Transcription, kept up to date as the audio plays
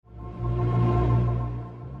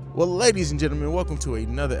Well, ladies and gentlemen, welcome to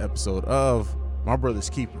another episode of My Brother's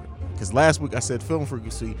Keeper. Because last week I said film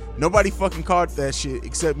frequency. Nobody fucking caught that shit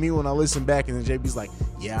except me when I listened back, and then JB's like,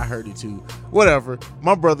 yeah, I heard it too. Whatever.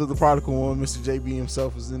 My brother, the prodigal one, Mr. JB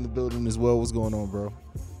himself, is in the building as well. What's going on, bro?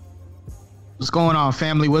 What's going on,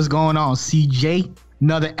 family? What's going on, CJ?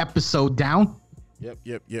 Another episode down. Yep.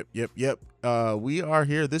 We are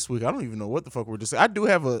here this week. I don't even know what the fuck we're just. I do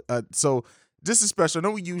have so this is special. I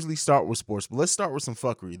know we usually start with sports, but let's start with some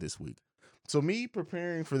fuckery this week. So me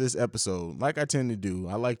preparing for this episode, like I tend to do,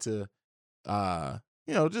 I like to,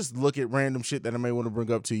 just look at random shit that I may want to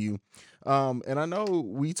bring up to you. And I know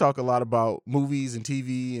we talk a lot about movies and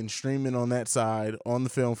TV and streaming on that side on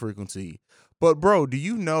the film frequency. But bro, do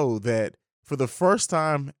you know that for the first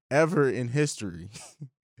time ever in history,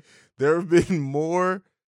 there have been more,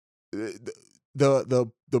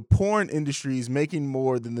 the porn industry is making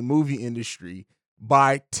more than the movie industry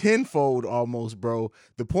by tenfold almost, bro.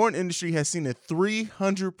 The porn industry has seen a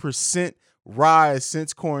 300% rise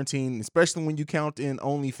since quarantine, especially when you count in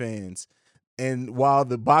OnlyFans. And while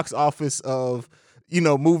the box office of,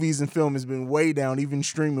 movies and film has been way down, even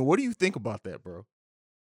streaming, what do you think about that, bro?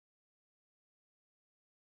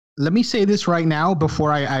 Let me say this right now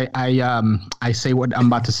before I say what I'm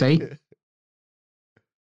about to say.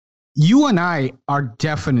 You and I are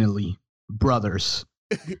definitely brothers,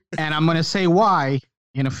 and I'm gonna say why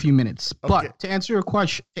in a few minutes. Okay. But to answer your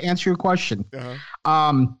question, yeah,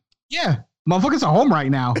 motherfuckers are home right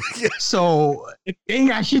now, so they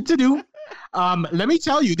ain't got shit to do. Let me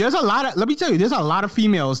tell you, there's a lot of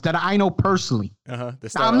females that I know personally. Now,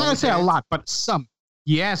 I'm not gonna say a lot, but some,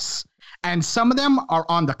 yes, and some of them are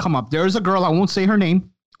on the come up. There's a girl, I won't say her name,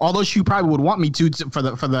 although she probably would want me to for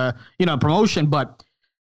the promotion, but.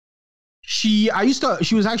 She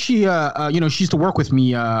was actually, she used to work with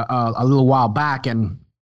me a little while back, and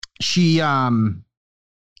she has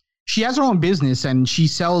her own business, and she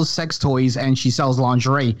sells sex toys and she sells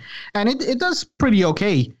lingerie, and it does pretty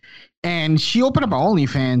okay. And she opened up her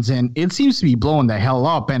OnlyFans, and it seems to be blowing the hell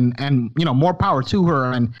up, and more power to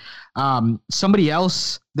her. And somebody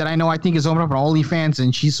else that I know, I think, is opening up her OnlyFans,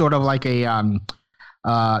 and she's sort of like a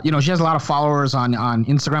she has a lot of followers on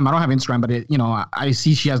Instagram. I don't have Instagram, but I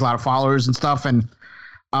see she has a lot of followers and stuff. And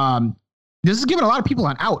this is giving a lot of people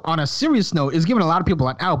an out. On a serious note, it's giving a lot of people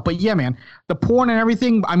an out. But yeah, man, the porn and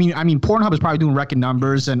everything. I mean, Pornhub is probably doing record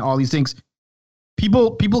numbers and all these things.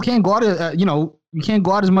 People can't go out. You can't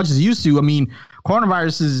go out as much as you used to. I mean,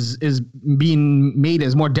 coronavirus is being made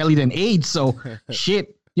as more deadly than AIDS. So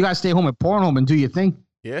shit, you gotta stay home at Pornhub and do your thing.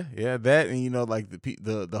 Yeah, that, and like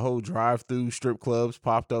the whole drive-through strip clubs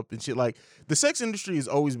popped up and shit. Like, the sex industry has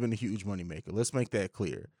always been a huge moneymaker. Let's make that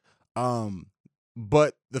clear.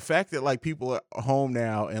 But the fact that like people are home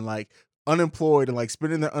now and like unemployed and like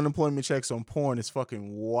spending their unemployment checks on porn is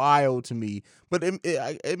fucking wild to me. But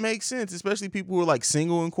it makes sense, especially people who are like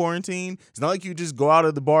single in quarantine. It's not like you just go out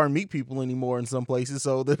of the bar and meet people anymore in some places,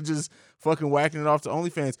 so they're just fucking whacking it off to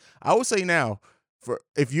OnlyFans. I would say now,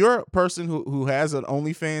 if you're a person who has an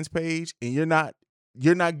OnlyFans page and you're not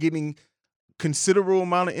getting considerable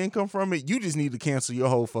amount of income from it, you just need to cancel your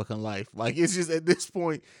whole fucking life. Like, it's just at this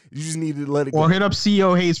point, you just need to let it go. Or hit up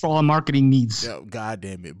CEO Hayes for all marketing needs. Yeah, God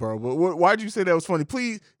damn it, bro. But why'd you say that was funny?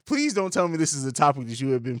 Please don't tell me this is a topic that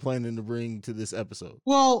you have been planning to bring to this episode.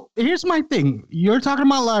 Well, here's my thing. You're talking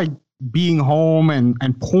about like being home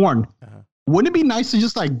and porn. Wouldn't it be nice to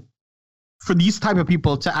just like, for these type of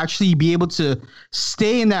people to actually be able to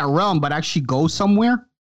stay in that realm, but actually go somewhere?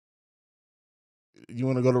 You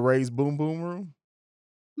want to go to Ray's Boom Boom Room?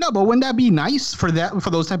 No, but wouldn't that be nice for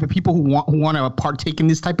those type of people who want to partake in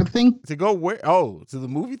this type of thing? To go where? Oh, to the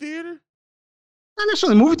movie theater? Not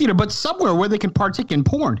necessarily movie theater, but somewhere where they can partake in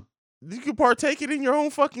porn. You can partake it in your own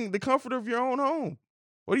the comfort of your own home.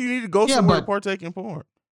 What do you need to go somewhere to partake in porn?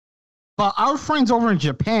 But our friends over in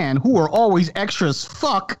Japan, who are always extra as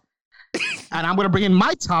fuck, and I'm going to bring in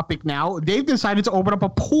my topic now. They've decided to open up a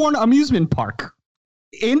porn amusement park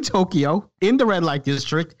in Tokyo, in the red light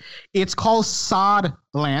district. It's called SOD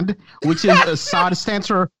Land, which is SOD stands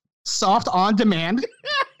for Soft On Demand.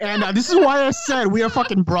 And this is why I said we are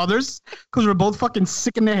fucking brothers, because we're both fucking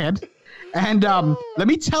sick in the head. And let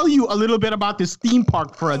me tell you a little bit about this theme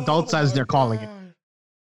park for adults, as they're calling it.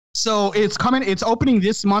 So it's opening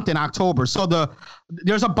this month in October. So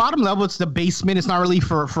there's a bottom level. It's the basement. It's not really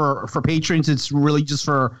for patrons. It's really just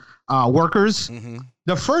for workers. Mm-hmm.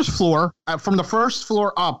 The first floor, from the first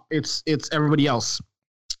floor up, it's everybody else.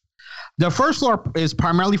 The first floor is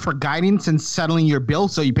primarily for guidance and settling your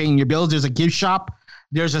bills. So you're paying your bills. There's a gift shop.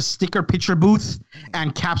 There's a sticker picture booth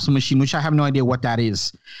and capsule machine, which I have no idea what that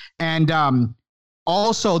is. And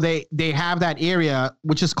Also, they have that area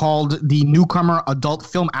which is called the newcomer adult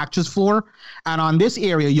film actors floor, and on this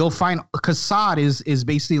area you'll find Cassad is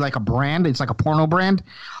basically like a brand. It's like a porno brand.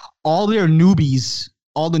 All their newbies,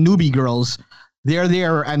 all the newbie girls, they're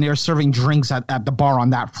there and they're serving drinks at the bar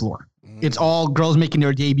on that floor. It's all girls making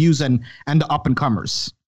their debuts and the up and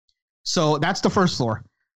comers. So that's the first floor.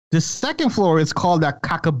 The second floor is called the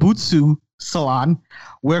Kakabutsu Salon,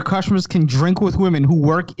 where customers can drink with women who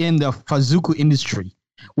work in the Fazuku industry,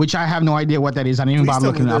 which I have no idea what that is. I didn't even bother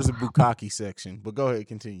looking it up. There's a bukkake section, but go ahead,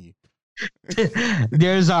 continue.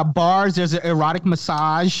 There's bars, there's an erotic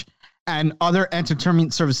massage, and other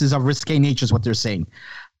entertainment services of risque nature is what they're saying.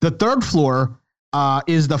 The third floor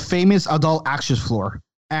is the famous adult actors floor.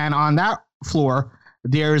 And on that floor,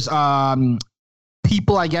 there's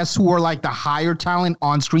people, I guess, who are like the higher talent,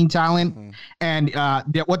 on-screen talent. Mm-hmm.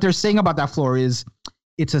 And what they're saying about that floor is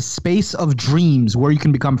it's a space of dreams where you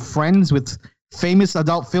can become friends with famous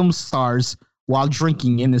adult film stars while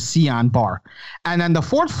drinking in the Sion bar. And then the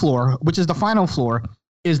fourth floor, which is the final floor,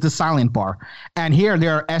 is the silent bar. And here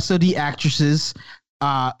there are SOD actresses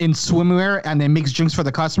in swimwear, and they mix drinks for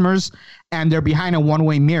the customers, and they're behind a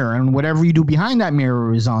one-way mirror, and whatever you do behind that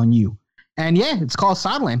mirror is on you. And yeah, it's called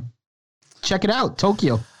Sideline. Check it out,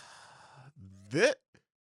 Tokyo.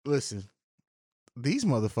 Listen, these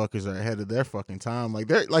motherfuckers are ahead of their fucking time. Like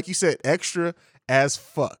they're, like you said, extra as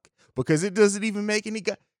fuck, because it doesn't even make any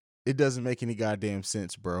goddamn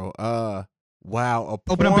sense, bro. Wow,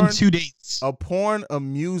 open up in 2 days. A porn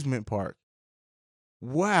amusement park.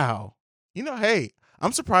 Wow. You know, hey,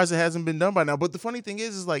 I'm surprised it hasn't been done by now. But the funny thing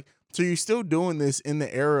is like, so you're still doing this in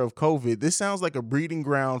the era of COVID. This sounds like a breeding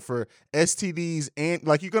ground for STDs, and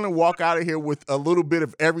like you're gonna walk out of here with a little bit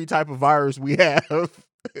of every type of virus we have.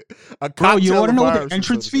 Bro, you want to know what the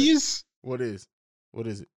entrance fee is? What is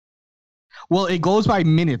it? Well, it goes by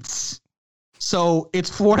minutes. So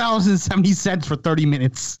it's $4.70 for 30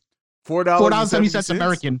 minutes.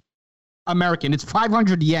 $4.70 American. It's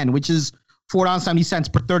 500 yen, which is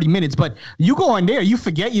 $4.70 per 30 minutes. But you go in there, you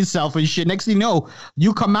forget yourself and shit. Next thing you know,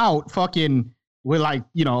 you come out fucking with like,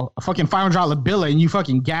 you know, a fucking $500 bill, and you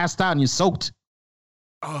fucking gassed out and you're soaked.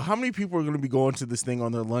 Oh, how many people are going to be going to this thing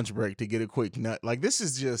on their lunch break to get a quick nut? Like, this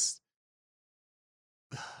is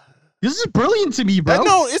brilliant to me, bro.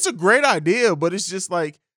 No, it's a great idea, but it's just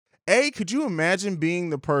like, could you imagine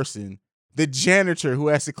being the janitor who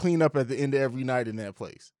has to clean up at the end of every night in that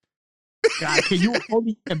place? God, can you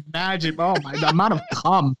only imagine? Oh my, the amount of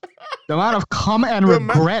cum and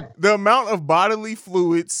regret. The amount of bodily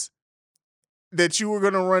fluids that you were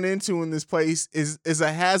going to run into in this place is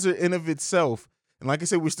a hazard in of itself. And like I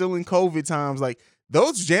said, we're still in COVID times. Like,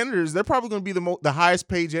 those janitors, they're probably going to be the highest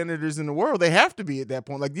paid janitors in the world. They have to be at that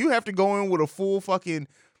point. Like, you have to go in with a full fucking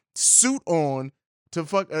suit on to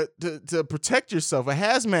protect yourself, a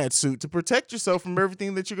hazmat suit to protect yourself from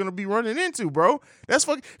everything that you're going to be running into, bro. That's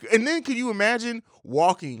fucking. And then can you imagine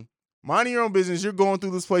walking, minding your own business, you're going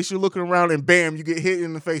through this place, you're looking around, and bam, you get hit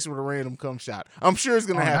in the face with a random cum shot. I'm sure it's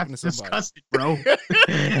going to happen to somebody. Disgusting, bro.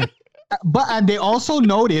 And they also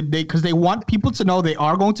noted, because they want people to know they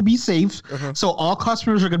are going to be safe. Uh-huh. So all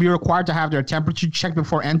customers are going to be required to have their temperature checked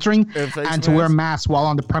before entering and to wear masks while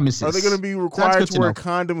on the premises. Are they going to be required to wear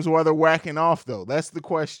condoms while they're whacking off, though? That's the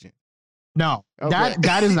question. No, okay.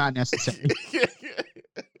 That is not necessary.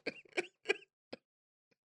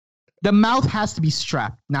 The mouth has to be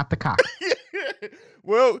strapped, not the cock.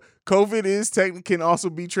 Well, COVID can also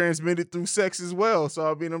be transmitted through sex as well.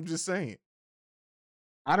 So, I mean, I'm just saying.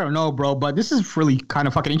 I don't know, bro, but this is really kind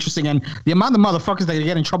of fucking interesting. And the amount of motherfuckers that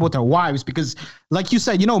get in trouble with their wives, because like you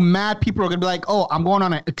said, you know, mad people are going to be like, oh, I'm going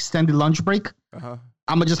on an extended lunch break. Uh-huh.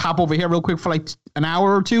 I'm going to just hop over here real quick for like an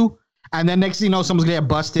hour or two. And then next thing you know, someone's going to get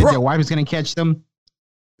busted. Bro, their wife is going to catch them.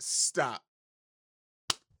 Stop.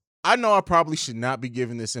 I know I probably should not be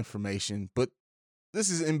giving this information, but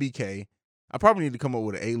this is MBK. I probably need to come up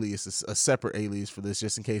with an alias, a separate alias for this,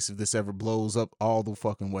 just in case if this ever blows up all the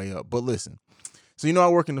fucking way up. But listen. So, you know, I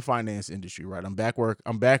work in the finance industry, right? I'm back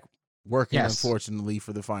working, yes. Unfortunately,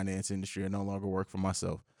 for the finance industry. I no longer work for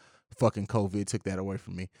myself. Fucking COVID took that away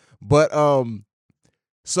from me. But,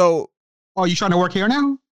 so. Oh, you trying to work here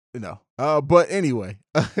now? No. But anyway,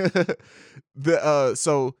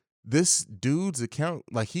 so this dude's account,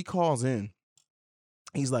 like, he calls in.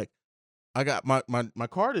 He's like, I got my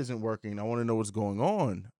card isn't working. I want to know what's going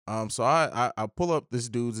on. So I pull up this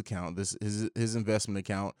dude's account, his investment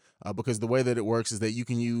account, because the way that it works is that you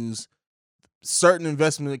can use certain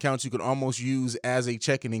investment accounts you can almost use as a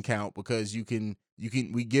checking account, because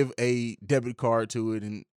we give a debit card to it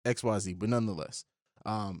and XYZ, but nonetheless,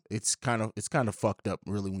 it's kind of fucked up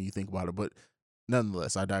really when you think about it, but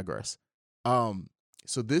nonetheless, I digress.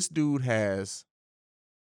 So this dude has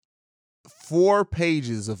 4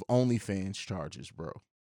 pages of OnlyFans charges, bro.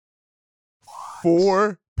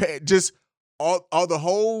 4 just all the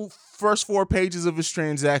whole first 4 pages of his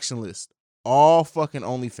transaction list, all fucking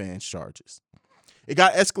OnlyFans charges. It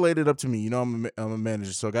got escalated up to me. You know, I'm a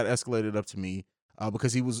manager, so it got escalated up to me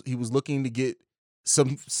because he was looking to get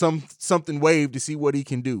something waived to see what he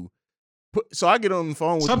can do. So I get on the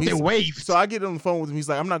phone with him. Something waived. So I get on the phone with him. He's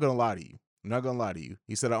like, I'm not gonna lie to you. I'm not gonna lie to you.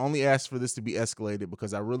 He said, I only asked for this to be escalated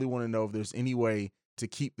because I really want to know if there's any way to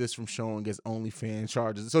keep this from showing as OnlyFans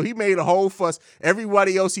charges. So he made a whole fuss.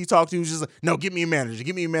 Everybody else he talked to was just like, no, get me a manager.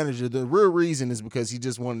 Get me a manager. The real reason is because he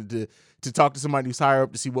just wanted to talk to somebody who's higher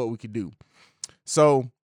up to see what we could do. So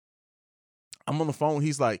I'm on the phone.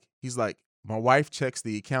 He's like, my wife checks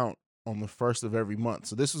the account on the 1st of every month.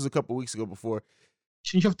 So this was a couple weeks ago before.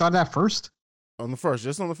 Shouldn't you have thought that first? On the 1st,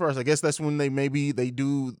 just on the 1st. I guess that's when they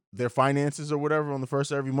do their finances or whatever on the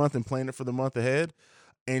 1st of every month and plan it for the month ahead.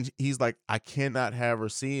 And he's like, I cannot have her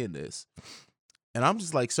seeing this. And I'm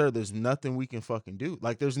just like, sir, there's nothing we can fucking do.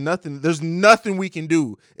 Like, there's nothing we can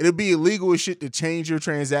do. It'll be illegal as shit to change your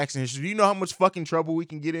transaction history. Do you know how much fucking trouble we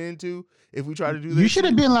can get into if we try to do this? You should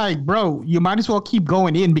have been like, bro, you might as well keep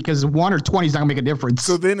going in because 1 or 20 is not gonna make a difference.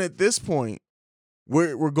 So then at this point,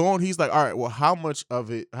 we're going, he's like, all right, well, how much of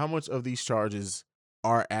these charges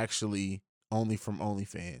are actually only from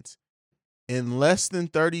OnlyFans? In less than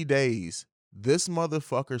 30 days, this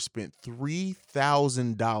motherfucker spent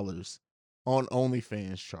 $3,000 on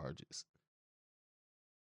OnlyFans charges.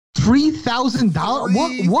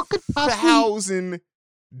 $3,000? What could possibly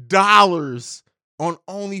 $1,000 on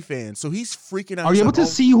OnlyFans? So he's freaking out. Are you able to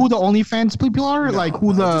see who the OnlyFans people are? No, like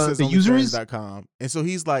who the user is? .com. And so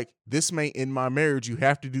he's like, this may end my marriage. You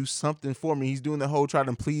have to do something for me. He's doing the whole try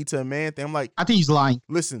to plead to a man thing. I'm like, I think he's lying.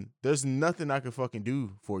 Listen, there's nothing I can fucking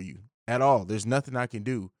do for you at all. There's nothing I can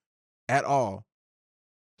do at all.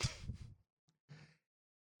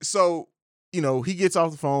 So, you know, he gets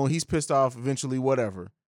off the phone. He's pissed off eventually,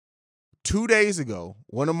 whatever. 2 days ago,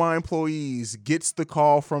 one of my employees gets the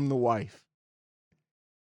call from the wife.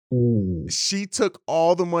 Ooh. She took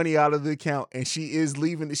all the money out of the account and she is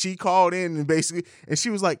leaving. She called in and she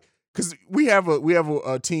was like, because we have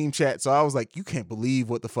a team chat. So I was like, you can't believe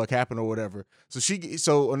what the fuck happened or whatever.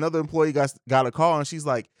 So another employee got a call and she's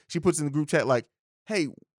like, she puts in the group chat like, hey,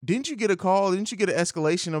 didn't you get a call? Didn't you get an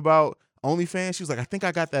escalation about OnlyFans? She was like, I think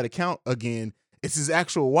I got that account again. It's his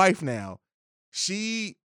actual wife now.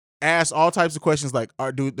 She asked all types of questions like,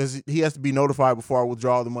 he has to be notified before I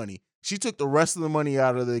withdraw the money? She took the rest of the money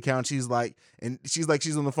out of the account. She's on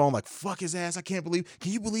the phone like, fuck his ass. Can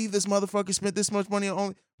you believe this motherfucker spent this much money on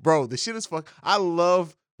Only? Bro, the shit is fuck. I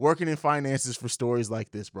love working in finances for stories like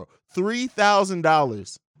this, bro.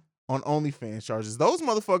 $3,000 on OnlyFans charges. Those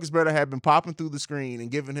motherfuckers better have been popping through the screen and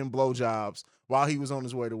giving him blowjobs while he was on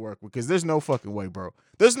his way to work, because there's no fucking way, bro.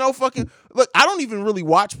 There's no fucking... Look, I don't even really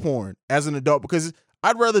watch porn as an adult because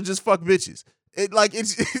I'd rather just fuck bitches. It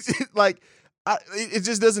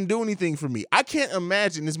just doesn't do anything for me. I can't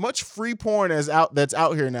imagine as much free porn that's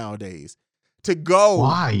out here nowadays to go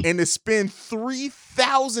and to spend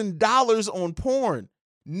 $3,000 on porn,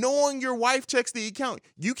 knowing your wife checks the account.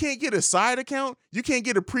 You can't get a side account. You can't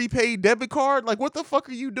get a prepaid debit card. Like, what the fuck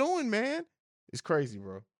are you doing, man? It's crazy,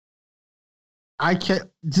 bro. I can't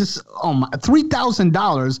just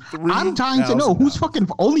 $3,000. I'm dying to know whose fucking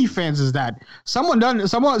OnlyFans is that. Someone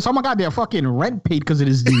got their fucking rent paid because of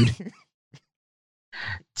this dude.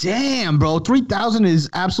 Damn, bro, 3,000 is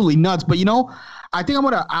absolutely nuts. But you know, I think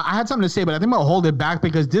I had something to say, but I think I'm gonna hold it back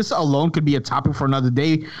because this alone could be a topic for another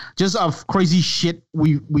day, just of crazy shit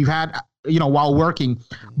we've had, you know, while working.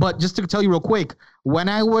 But just to tell you real quick, when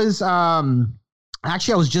I was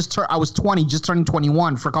actually I was 20, just turning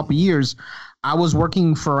 21 for a couple of years. I was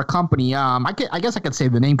working for a company. I guess I could say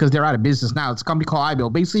the name because they're out of business now. It's a company called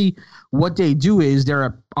iBill. Basically, what they do is they're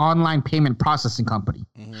an online payment processing company.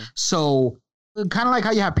 Mm-hmm. So kind of like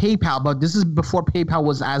how you have PayPal, but this is before PayPal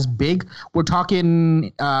was as big. We're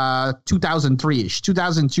talking 2003-ish,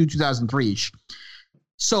 2002, 2003-ish.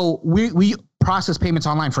 So we process payments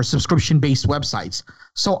online for subscription-based websites.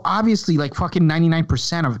 So obviously, like fucking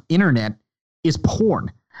 99% of internet is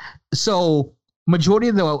porn. So majority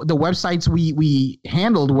of the websites we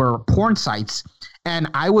handled were porn sites. And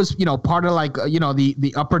I was, you know, part of like, you know,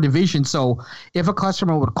 the upper division. So if a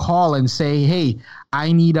customer would call and say, hey,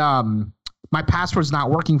 I need my password's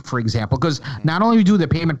not working, for example, because not only we do the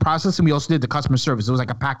payment processing, we also did the customer service. It was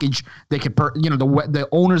like a package they could, the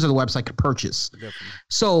owners of the website could purchase. Definitely.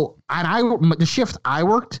 So, and the shift I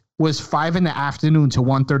worked was 5 PM to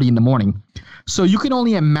 1:30 in the morning. So you can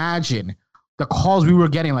only imagine the calls we were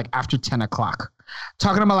getting like after 10 o'clock.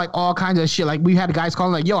 Talking about like all kinds of shit. Like we had guys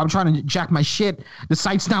calling like, yo, I'm trying to jack my shit. The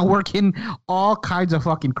site's not working. All kinds of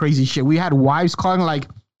fucking crazy shit. We had wives calling like,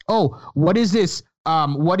 oh, what is this?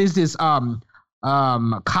 College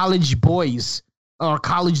boys or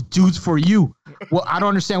college dudes for you? Well, I don't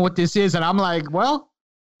understand what this is. And I'm like, well,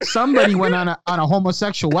 somebody went on a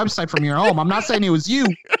homosexual website from your home. I'm not saying it was you,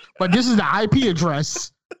 but this is the IP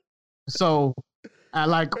address. So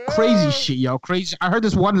like crazy shit, yo. Crazy. I heard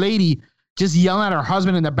this one lady just yelling at her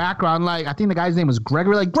husband in the background, like, I think the guy's name was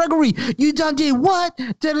Gregory. Like, Gregory, you done did what?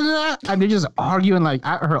 Da-da-da. And they're just arguing, like,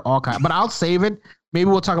 I heard all kinds. But I'll save it. Maybe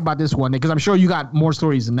we'll talk about this one day, because I'm sure you got more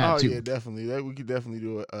stories than that, too. Oh, yeah, definitely. We could definitely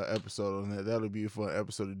do an episode on that. That'll be a fun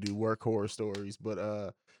episode to do, work horror stories.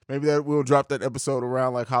 But maybe we'll drop that episode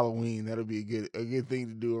around, like, Halloween. That'll be a good thing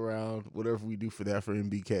to do around whatever we do for that for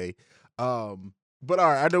MBK. But all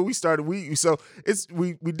right, I know we started. We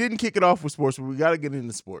didn't kick it off with sports, but we got to get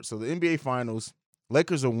into sports. So the NBA Finals,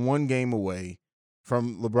 Lakers are one game away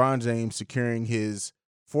from LeBron James securing his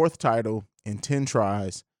 4th title in 10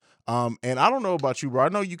 tries. And I don't know about you, bro. I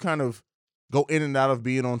know you kind of go in and out of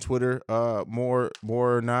being on Twitter, more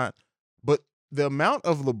or not. But the amount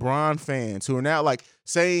of LeBron fans who are now like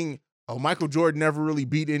saying, "Oh, Michael Jordan never really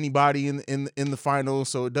beat anybody in the finals,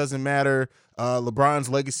 so it doesn't matter. LeBron's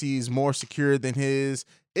legacy is more secure than his."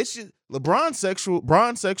 It's just LeBron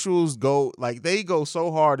sexuals go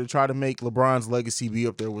so hard to try to make LeBron's legacy be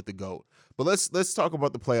up there with the GOAT. But let's talk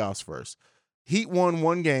about the playoffs first. Heat won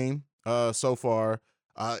one game so far.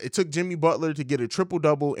 It took Jimmy Butler to get a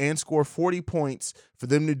triple-double and score 40 points for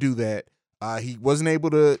them to do that. He wasn't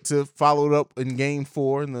able to follow it up in game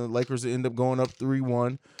 4, and the Lakers end up going up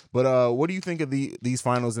 3-1. But what do you think of these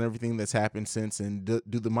finals and everything that's happened since? And do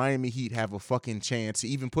the Miami Heat have a fucking chance to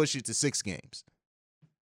even push it to 6 games?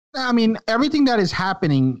 I mean, everything that is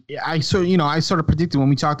happening, I sort of predicted when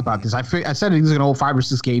we talked about this. I said he's going to hold 5 or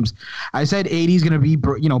 6 games. I said AD is going to be,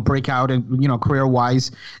 breakout and,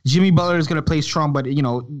 career-wise. Jimmy Butler is going to play strong, but,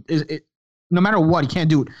 no matter what, he can't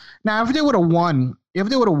do it. Now, if they would have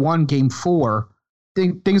won game 4,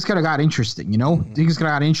 things could have got interesting, Mm-hmm. Things could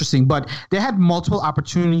have got interesting, but they had multiple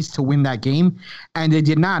opportunities to win that game, and they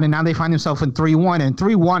did not. And now they find themselves in 3-1 and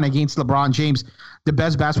 3-1 against LeBron James, the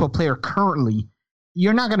best basketball player currently.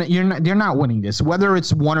 They're not winning this. Whether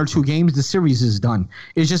it's 1 or 2 games, the series is done.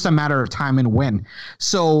 It's just a matter of time and when.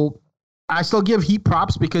 So I still give Heat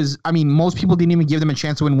props because, I mean, most people didn't even give them a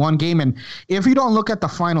chance to win one game. And if you don't look at the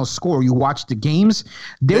final score, you watch the games,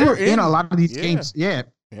 they were in a lot of these games. Yeah,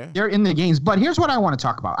 they're in the games. But here's what I want to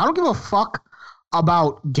talk about. I don't give a fuck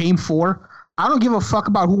about game 4. I don't give a fuck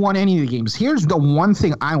about who won any of the games. Here's the one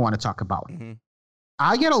thing I want to talk about. Mm-hmm.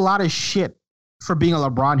 I get a lot of shit for being a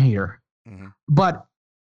LeBron hater. Mm-hmm. But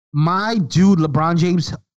my dude, LeBron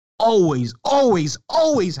James, always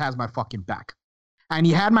has my fucking back. And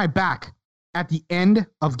he had my back at the end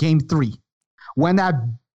of game 3 when that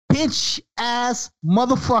bitch-ass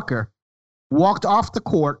motherfucker walked off the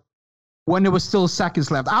court when there was still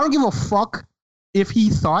seconds left. I don't give a fuck if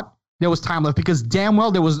he thought there was time left because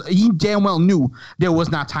he damn well knew there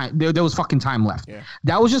was not time. There was fucking time left. Yeah.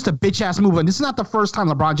 That was just a bitch-ass move. And this is not the first time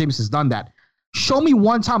LeBron James has done that. Show me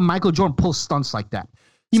one time Michael Jordan pulls stunts like that.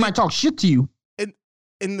 He might talk shit to you.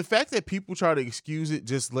 And the fact that people try to excuse it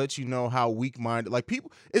just lets you know how weak-minded. Like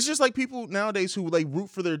people, it's just like people nowadays who like root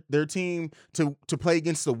for their team to play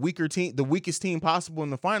against the weakest team possible in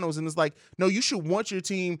the finals. And it's like, no, you should want your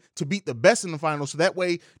team to beat the best in the finals, so that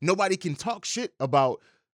way nobody can talk shit about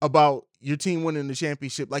your team winning the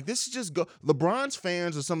championship. Like this is just LeBron's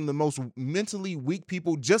fans are some of the most mentally weak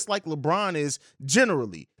people, just like LeBron is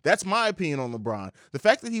generally. That's my opinion on LeBron. The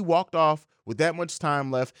fact that he walked off with that much time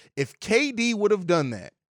left, if KD would have done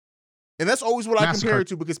that, and that's always what I compare it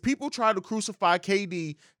to, because people try to crucify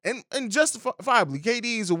KD, and justifiably,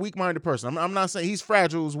 KD is a weak-minded person. I'm not saying he's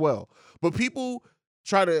fragile as well, but people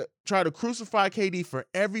try to crucify KD for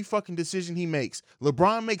every fucking decision he makes.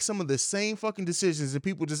 LeBron makes some of the same fucking decisions, and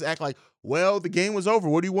people just act like, well, the game was over.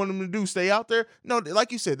 What do you want him to do? Stay out there? No,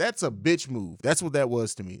 like you said, that's a bitch move. That's what that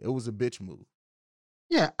was to me. It was a bitch move.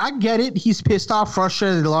 Yeah, I get it. He's pissed off,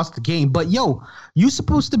 frustrated, they lost the game. But, yo, you're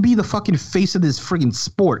supposed to be the fucking face of this friggin'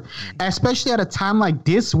 sport, especially at a time like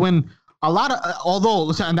this when a lot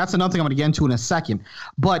of – and that's another thing I'm going to get into in a second,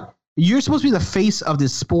 but you're supposed to be the face of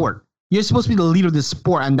this sport. You're supposed to be the leader of this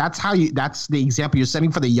sport, and that's the example you're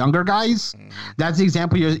setting for the younger guys. Mm-hmm. That's the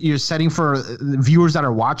example you're setting for the viewers that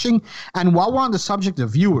are watching. And while we're on the subject of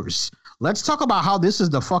viewers – let's talk about how this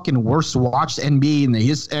is the fucking worst watched NBA in the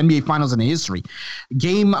NBA Finals in the history.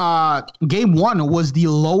 Game 1 was the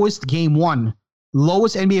lowest game 1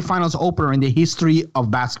 lowest NBA Finals opener in the history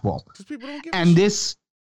of basketball. People don't give and this,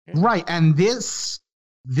 right, and this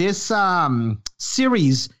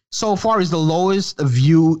series so far is the lowest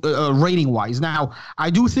view rating wise. Now, I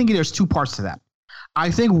do think there's two parts to that.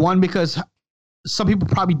 I think one, because some people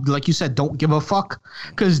probably, like you said, don't give a fuck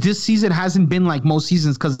because this season hasn't been like most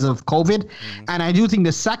seasons because of COVID. Mm-hmm. And I do think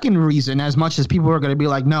the second reason, as much as people are going to be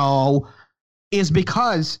like, no, is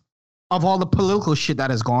because of all the political shit that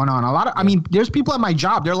has gone on. I mean, there's people at my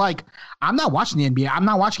job. They're like, I'm not watching the NBA. I'm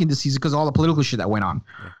not watching this season because of all the political shit that went on.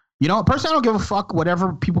 Yeah. You know, personally, I don't give a fuck.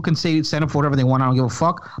 Whatever people can say, stand up for whatever they want. I don't give a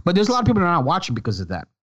fuck. But there's a lot of people that are not watching because of that.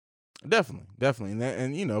 Definitely.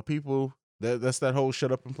 And you know, people, that's that whole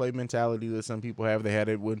shut up and play mentality that some people have. They had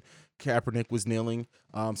it when Kaepernick was kneeling.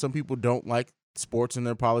 Some people don't like sports and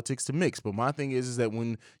their politics to mix. But my thing is that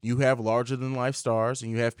when you have larger than life stars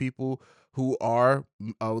and you have people who are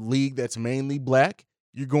a league that's mainly black,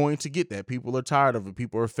 you're going to get that. People are tired of it.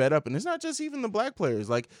 People are fed up. And it's not just even the black players.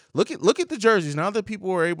 Like, look at the jerseys. Now that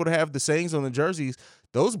people are able to have the sayings on the jerseys,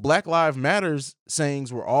 those Black Lives Matters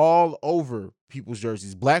sayings were all over people's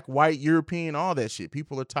jerseys. Black, white, European, all that shit.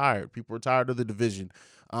 People are tired. People are tired of the division.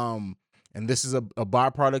 And this is a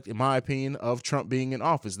byproduct, in my opinion, of Trump being in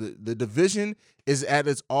office. The division is at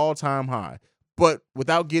its all-time high. But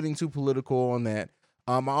without getting too political on that,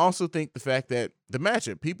 I also think the fact that the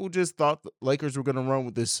matchup, people just thought the Lakers were going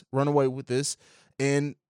to run away with this,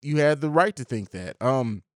 and you had the right to think that.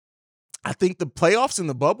 I think the playoffs in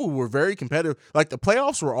the bubble were very competitive. Like, the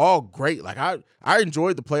playoffs were all great. Like, I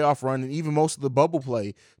enjoyed the playoff run and even most of the bubble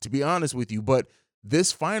play, to be honest with you. But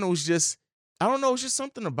this finals just, I don't know, it's just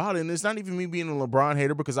something about it. And it's not even me being a LeBron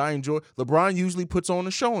hater because LeBron usually puts on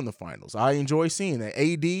a show in the finals. I enjoy seeing that.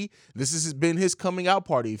 AD, this has been his coming out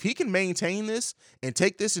party. If he can maintain this and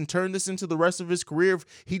take this and turn this into the rest of his career, if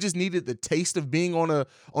he just needed the taste of being on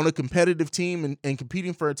a competitive team and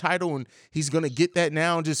competing for a title, and he's going to get that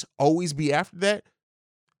now and just always be after that,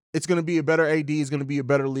 it's going to be a better AD. It's going to be a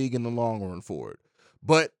better league in the long run for it.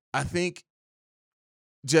 But I think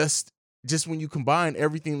just when you combine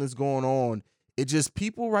everything that's going on, it just,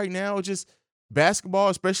 people right now, just basketball,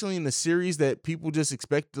 especially in the series that people just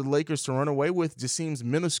expect the Lakers to run away with, just seems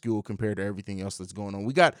minuscule compared to everything else that's going on.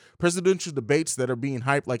 We got presidential debates that are being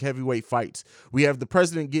hyped like heavyweight fights. We have the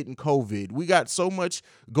president getting COVID. We got so much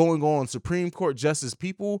going on. Supreme Court justice.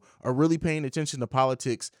 People are really paying attention to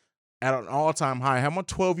politics at an all-time high. I had my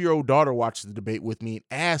 12-year-old daughter watch the debate with me and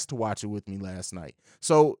asked to watch it with me last night.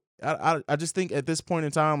 So I just think at this point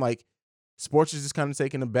in time, like, sports is just kind of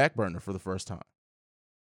taking a back burner for the first time.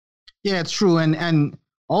 Yeah, it's true. And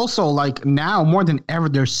also, like, now more than ever,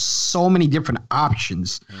 there's so many different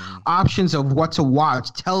options. Options of what to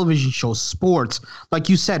watch, television shows, sports, like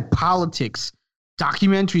you said, politics,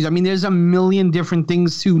 documentaries. I mean, there's a million different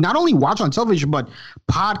things to not only watch on television, but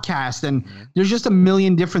podcasts. And there's just a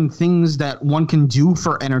million different things that one can do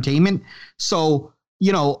for entertainment. So,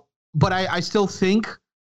 you know, but I still think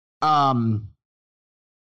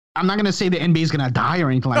I'm not going to say the NBA is going to die or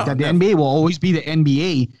anything like that. The NBA will always be the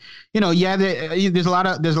NBA. You know, yeah, there's a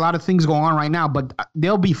lot of things going on right now, but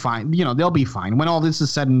they'll be fine. You know, they'll be fine. When all this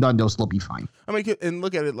is said and done, they'll still be fine. I mean, and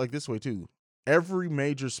look at it like this way, too. Every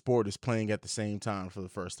major sport is playing at the same time for the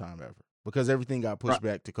first time ever because everything got pushed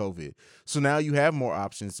back to COVID. So now you have more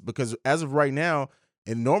options because as of right now,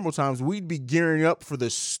 in normal times, we'd be gearing up for the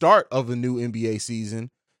start of a new NBA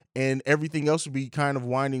season. And everything else would be kind of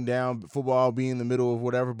winding down, football being in the middle of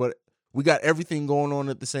whatever. But we got everything going on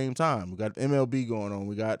at the same time. We got MLB going on.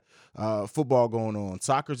 We got football going on.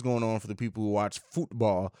 Soccer's going on for the people who watch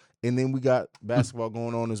football. And then we got basketball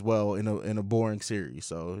going on as well in a boring series.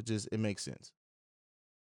 So it makes sense.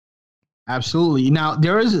 Absolutely. Now,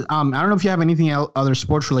 there is, I don't know if you have anything other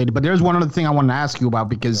sports related, but there's one other thing I wanted to ask you about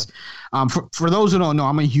because for those who don't know,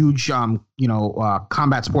 I'm a huge,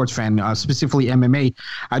 combat sports fan, specifically MMA.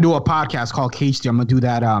 I do a podcast called Cage Theory. I'm going to do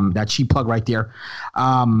that cheap plug right there.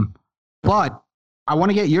 But I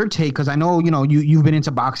want to get your take because I know, you've been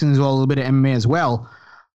into boxing as well, a little bit of MMA as well.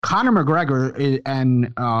 Conor McGregor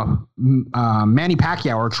and Manny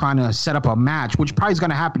Pacquiao are trying to set up a match, which probably is going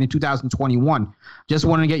to happen in 2021. Just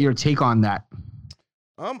wanted to get your take on that.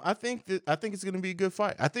 I think it's going to be a good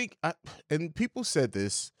fight. And people said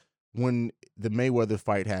this when the Mayweather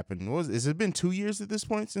fight happened. Has it been 2 years at this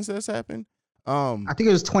point since that's happened? I think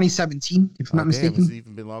it was 2017, if I'm not mistaken. It's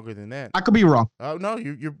even been longer than that. I could be wrong. Oh no,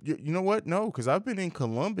 you know what? No, because I've been in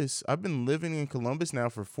Columbus. I've been living in Columbus now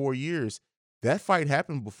for 4 years. That fight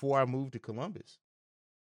happened before I moved to Columbus.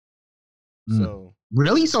 So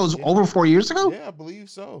really? So it was over 4 years ago? Yeah, I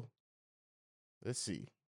believe so. Let's see.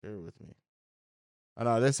 Bear with me. I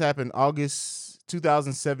know this happened August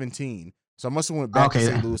 2017. So I must have went back to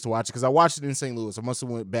St. Louis to watch it because I watched it in St. Louis. I must have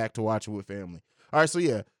went back to watch it with family. All right, so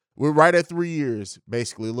yeah, we're right at 3 years,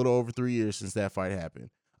 basically a little over 3 years since that fight happened.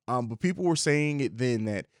 But people were saying it then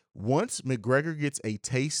that once McGregor gets a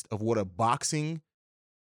taste of what a boxing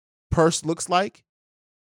purse looks like,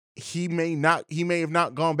 he may have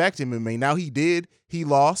not gone back to MMA. Now he did, he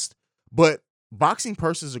lost, but boxing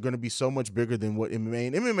purses are going to be so much bigger than what MMA,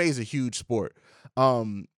 and MMA is a huge sport.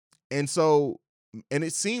 And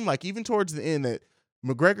it seemed like even towards the end that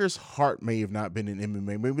McGregor's heart may have not been in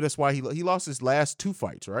MMA. Maybe that's why he lost his last 2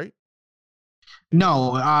 fights, right?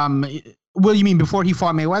 No. What do you mean before he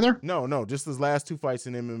fought Mayweather? No, just his last 2 fights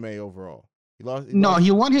in MMA overall. He lost.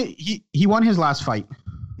 He won his last fight.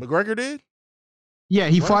 McGregor did? Yeah,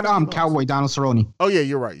 he fought Cowboy Donald Cerrone. Oh yeah,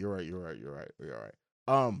 you're right.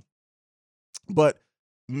 But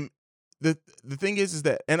the thing is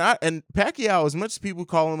that and Pacquiao, as much as people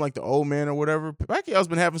call him like the old man or whatever, Pacquiao's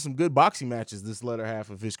been having some good boxing matches this latter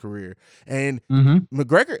half of his career. And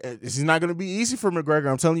McGregor, it's not going to be easy for McGregor.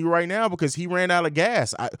 I'm telling you right now because he ran out of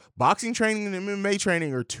gas. Boxing training and MMA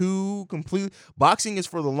training are two completely. Boxing is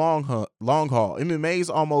for the long haul. MMA is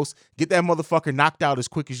almost get that motherfucker knocked out as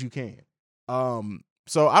quick as you can.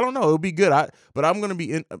 So I don't know. It'll be good. But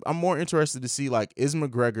I'm more interested to see like is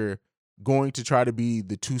McGregor going to try to be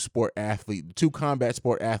the 2 combat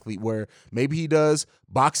sport athlete where maybe he does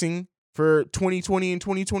boxing for 2020 and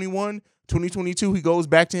 2021, 2022 he goes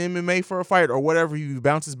back to MMA for a fight or whatever, he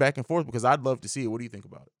bounces back and forth because I'd love to see it. What do you think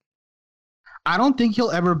about it? I don't think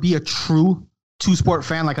he'll ever be a true 2-sport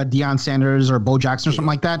fan like a Deion Sanders or Bo Jackson or something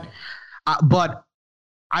like that. But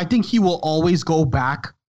I think he will always go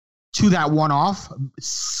back to that one-off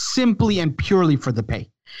simply and purely for the pay.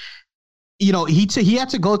 You know, he had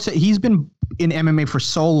to go to, he's been in MMA for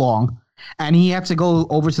so long, and he had to go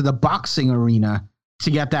over to the boxing arena to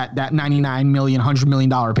get that $99 million, $100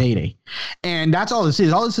 million payday. And that's all this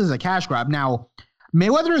is. All this is a cash grab. Now,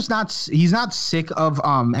 Mayweather he's not sick of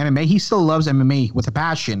MMA. He still loves MMA with a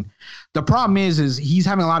passion. The problem is he's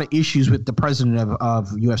having a lot of issues with the president of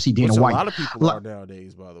UFC, Dana White. A lot of people are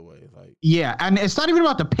nowadays, by the way. Yeah, and it's not even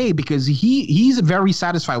about the pay because he's very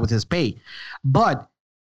satisfied with his pay. But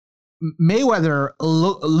Mayweather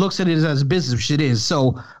looks at it as a business, which it is.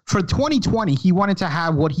 So for 2020, he wanted to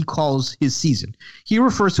have what he calls his season. He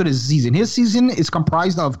refers to it as season. His season is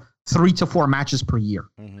comprised of 3 to 4 matches per year.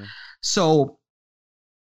 Mm-hmm. So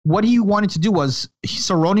what he wanted to do was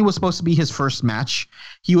Cerrone was supposed to be his first match.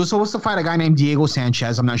 He was supposed to fight a guy named Diego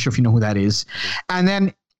Sanchez. I'm not sure if you know who that is. And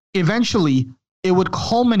then eventually it would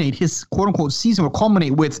culminate, his quote-unquote season would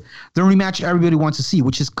culminate with the rematch everybody wants to see,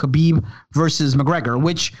 which is Khabib versus McGregor,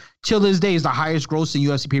 which till this day is the highest grossing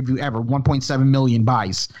UFC pay-per-view ever, 1.7 million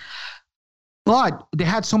buys. But they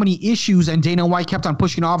had so many issues, and Dana White kept on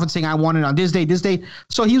pushing off and saying, I want it on this day.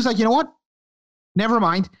 So he was like, you know what? Never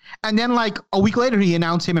mind. And then like a week later, he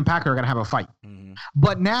announced him and Pacquiao are going to have a fight. Mm-hmm.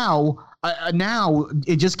 But now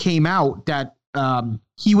it just came out that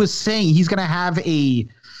he was saying he's going to have a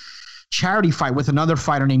charity fight with another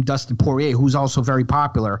fighter named Dustin Poirier, who's also very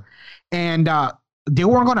popular. And they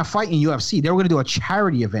weren't going to fight in UFC. They were going to do a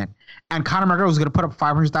charity event. And Conor McGregor was going to put up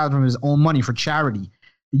 $500,000 from his own money for charity.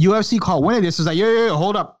 The UFC called winning this is like, yeah,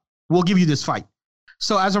 hold up. We'll give you this fight.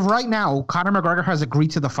 So as of right now, Conor McGregor has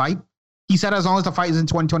agreed to the fight. He said as long as the fight is in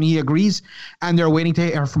 2020, he agrees, and they're waiting to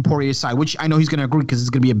hear from Poirier's side, which I know he's going to agree because it's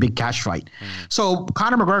going to be a big cash fight. Mm-hmm. So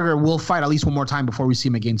Conor McGregor will fight at least one more time before we see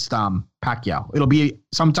him against Pacquiao. It'll be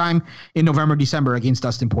sometime in November, December against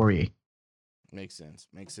Dustin Poirier. Makes sense.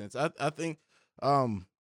 I think I'm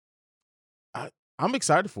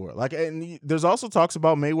excited for it. Like, and there's also talks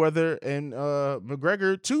about Mayweather and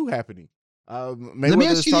McGregor too happening. Mayweather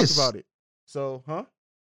has talked about it. So,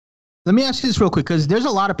 Let me ask you this real quick, because there's a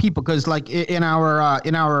lot of people, because like in our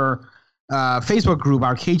Facebook group,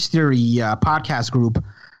 our Cage Theory podcast group,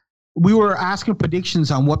 we were asking predictions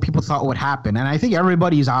on what people thought would happen. And I think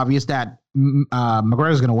everybody's obvious that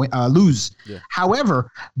McGregor's going to lose. Yeah.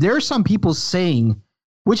 However, there are some people saying,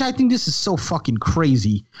 which I think this is so fucking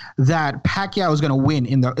crazy, that Pacquiao is going to win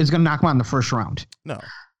is going to knock him out in the first round. No.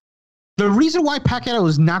 The reason why Pacquiao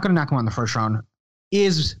is not going to knock him out in the first round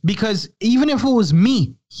is because even if it was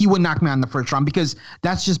me, he would knock me out in the first round because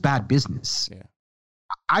that's just bad business. Yeah.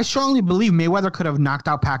 I strongly believe Mayweather could have knocked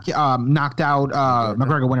out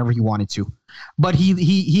McGregor whenever he wanted to, but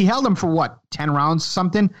he held him for what, 10 rounds,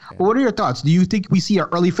 something. Yeah. What are your thoughts? Do you think we see an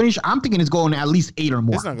early finish? I'm thinking it's going at least 8 or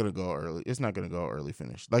more. It's not going to go early. It's not going to go early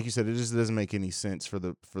finish. Like you said, it just doesn't make any sense for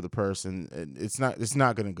the person. It's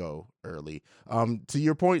not going to go early. To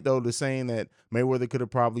your point though, to saying that Mayweather could have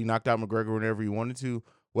probably knocked out McGregor whenever he wanted to.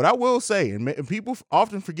 What I will say, and people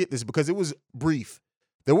often forget this because it was brief.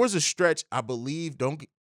 there was a stretch, I believe,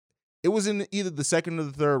 it was in either the second or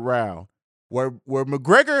the third round where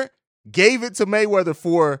McGregor gave it to Mayweather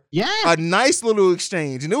for a nice little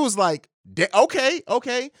exchange. And it was like, okay.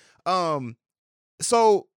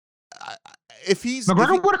 So if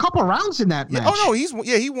McGregor won a couple of rounds in that match. Oh no,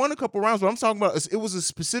 he won a couple of rounds, but I'm talking about it was a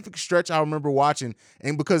specific stretch I remember watching,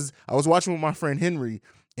 and because I was watching with my friend Henry,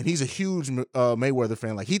 and he's a huge Mayweather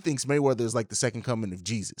fan. Like, he thinks Mayweather is like the second coming of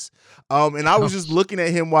Jesus. And I was just looking at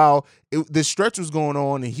him while this stretch was going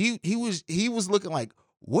on, and he was looking like,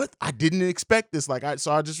 what? I didn't expect this. Like,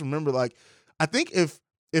 so I just remember, like, I think if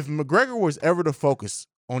McGregor was ever to focus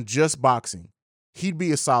on just boxing, he'd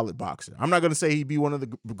be a solid boxer. I'm not going to say he'd be one of the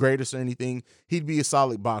greatest or anything. He'd be a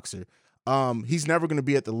solid boxer. He's never going to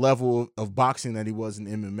be at the level of boxing that he was in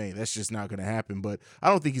MMA. That's just not going to happen. But I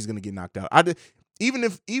don't think he's going to get knocked out. Even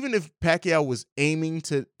if Pacquiao was aiming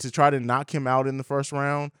to try to knock him out in the first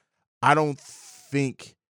round, I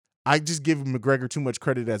just give McGregor too much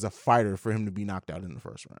credit as a fighter for him to be knocked out in the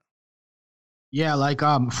first round. Yeah, like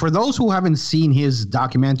for those who haven't seen his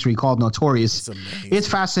documentary called Notorious, it's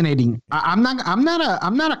fascinating. I'm not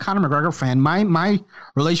a Conor McGregor fan. My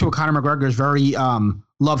relationship with Conor McGregor is very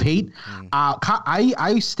love-hate.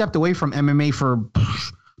 I stepped away from MMA for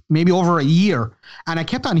maybe over a year, and I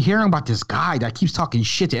kept on hearing about this guy that keeps talking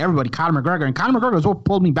shit to everybody, Conor McGregor, and Conor McGregor is what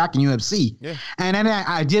pulled me back in UFC. Yeah. And then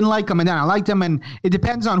I didn't like him, and then I liked him, and it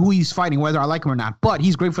depends on who he's fighting, whether I like him or not, but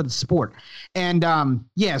he's great for the sport. And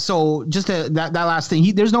so just that last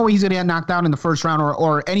thing, there's no way he's going to get knocked out in the first round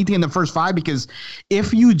or anything in the first 5, because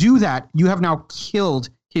if you do that, you have now killed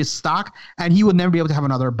his stock, and he would never be able to have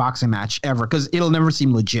another boxing match ever, because it'll never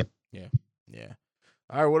seem legit. Yeah.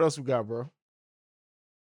 All right, what else we got, bro?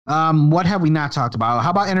 What have we not talked about? How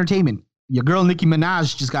about entertainment? Your girl Nicki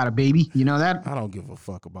Minaj just got a baby. You know that? I don't give a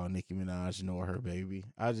fuck about Nicki Minaj nor her baby.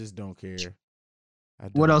 I just don't care.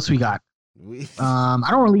 What else we got? I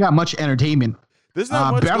don't really got much entertainment. There's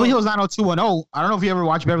not much Beverly Hills 90210. I don't know if you ever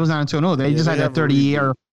watched Beverly Hills 90210. They just had that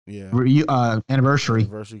 30-year anniversary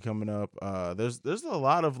coming up. There's a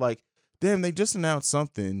lot of like, damn, they just announced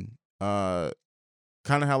something. Kind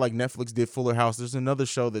of how like Netflix did Fuller House. There's another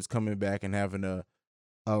show that's coming back and having a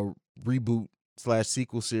reboot /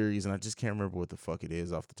 sequel series, and I just can't remember what the fuck it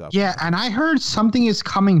is off the top. Yeah, and I heard something is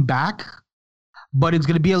coming back, but it's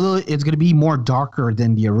gonna be more darker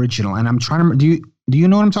than the original. And I'm trying to do you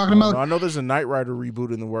know what I'm talking about? I know there's a Knight Rider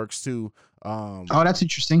reboot in the works too. That's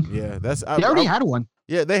interesting. Yeah, they already had one.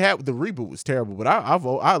 Yeah, they had. The reboot was terrible, but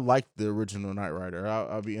I liked the original Knight Rider.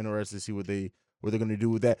 I'll be interested to see what they're gonna do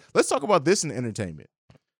with that. Let's talk about this in entertainment.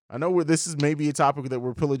 I know this is maybe a topic that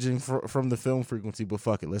we're pillaging from the film frequency, but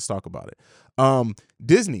fuck it, let's talk about it.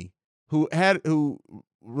 Disney, who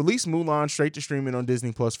released Mulan straight to streaming on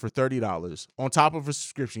Disney Plus for $30 on top of a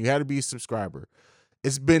subscription. You had to be a subscriber.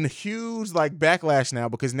 It's been huge like backlash now,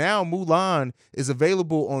 because now Mulan is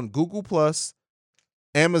available on Google Plus,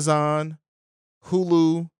 Amazon,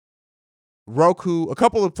 Hulu, Roku, a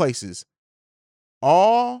couple of places,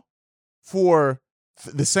 all for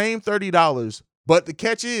the same $30. But the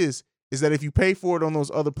catch is that if you pay for it on those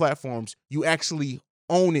other platforms, you actually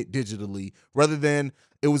own it digitally, rather than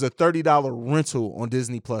it was a $30 rental on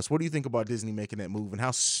Disney Plus. What do you think about Disney making that move, and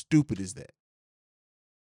how stupid is that?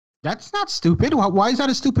 That's not stupid. Why is that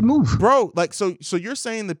a stupid move? Bro, like, so you're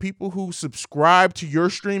saying the people who subscribe to your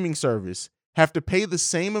streaming service have to pay the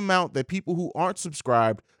same amount that people who aren't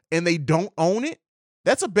subscribed and they don't own it?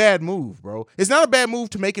 That's a bad move, bro. It's not a bad move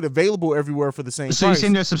to make it available everywhere for the same price. So you're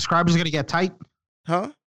saying their subscribers are going to get tight?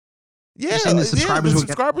 Huh? Yeah, the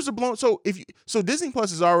subscribers are blown. So Disney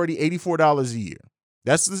Plus is already $84 a year.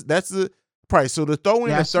 That's the price. So to throw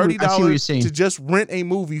in the $30 to just rent a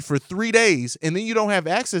movie for 3 days, and then you don't have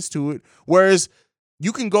access to it. Whereas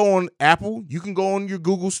you can go on Apple, you can go on your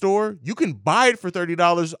Google store, you can buy it for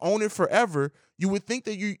 $30, own it forever. You would think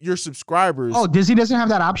that your subscribers. Oh, Disney doesn't have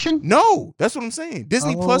that option? No, that's what I'm saying.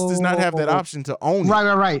 Disney Plus does not have that option to own it.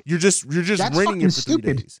 Right. You're just renting it for 3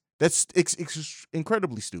 days. That's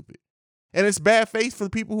incredibly stupid. And it's bad faith for the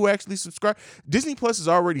people who actually subscribe. Disney Plus is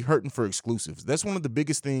already hurting for exclusives. That's one of the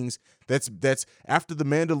biggest things. That's after The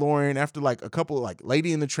Mandalorian, after like a couple of like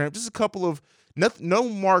Lady and the Tramp, just a couple of no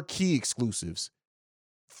marquee exclusives.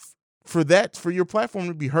 For your platform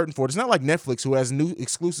to be hurting for it. It's not like Netflix, who has new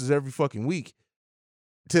exclusives every fucking week.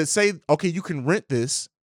 To say, okay, you can rent this,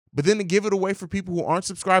 but then to give it away for people who aren't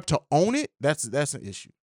subscribed to own it, that's an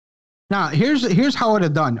issue. Now, here's how it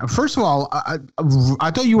had done. First of all,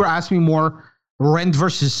 I thought you were asking me more rent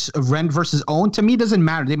versus own. To me, it doesn't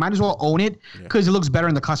matter. They might as well own it because it looks better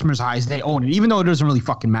in the customer's eyes. They own it, even though it doesn't really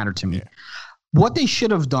fucking matter to me. Yeah. What they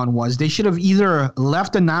should have done was they should have either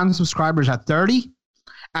left the non-subscribers at 30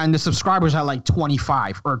 and the subscribers at like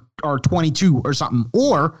 25 or 22 or something,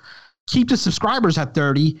 or keep the subscribers at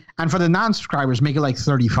 30 and for the non-subscribers make it like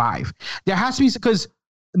 35. There has to be, because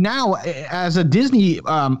now as a Disney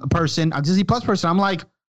person, a Disney Plus person, I'm like,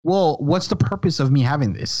 well, what's the purpose of me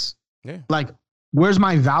having this? Yeah. Like, where's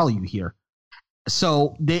my value here?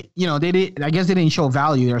 So they did. I guess they didn't show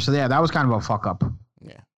value there. So yeah, that was kind of a fuck up.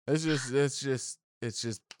 Yeah, it's just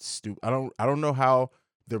stupid. I don't know how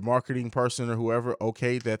their marketing person or whoever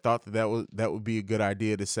thought that would be a good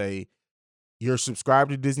idea to say, you're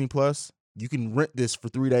subscribed to Disney Plus, you can rent this for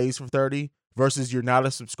 3 days for $30, versus you're not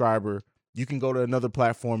a subscriber, you can go to another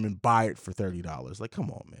platform and buy it for $30. Like, come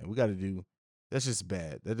on, man, that's just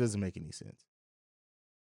bad. That doesn't make any sense.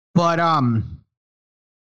 But I'm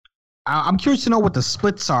curious to know what the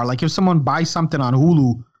splits are. Like, if someone buys something on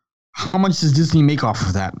Hulu, how much does Disney make off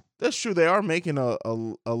of that? That's true. They are making a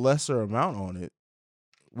lesser amount on it,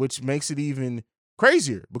 which makes it even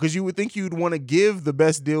crazier, because you would think you'd want to give the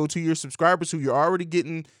best deal to your subscribers who you're already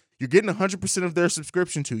getting. You're getting 100% of their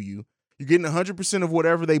subscription to you. You're getting 100% of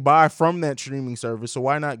whatever they buy from that streaming service. So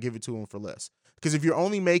why not give it to them for less? Because if you're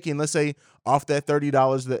only making, let's say, off that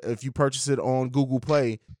 $30, that if you purchase it on Google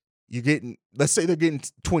Play, you're getting, let's say they're getting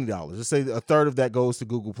 $20. Let's say a third of that goes to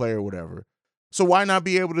Google Play or whatever. So why not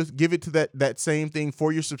be able to give it to that same thing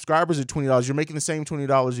for your subscribers at $20? You're making the same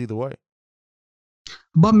 $20 either way.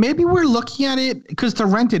 But maybe we're looking at it, because to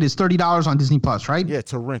rent it is $30 on Disney Plus, right? Yeah,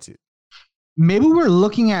 to rent it. Maybe we're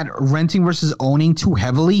looking at renting versus owning too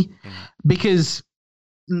heavily, because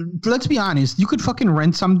let's be honest, you could fucking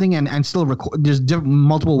rent something and still record. There's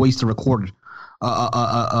multiple ways to record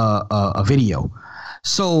a video.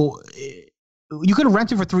 So you could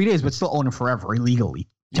rent it for 3 days, but still own it forever illegally.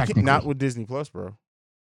 Technically, not with Disney Plus, bro. What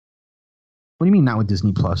do you mean not with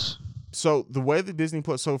Disney Plus? So the way the Disney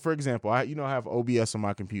Plus, so for example, I have OBS on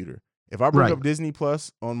my computer. If I bring up Disney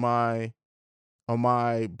Plus on my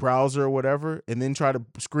browser or whatever, and then try to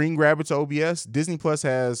screen grab it to OBS, Disney Plus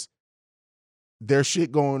has their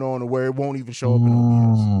shit going on where it won't even show up in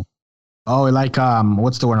OBS. Oh, like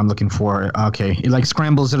what's the word I'm looking for? Okay, it like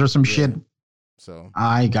scrambles it or some shit. So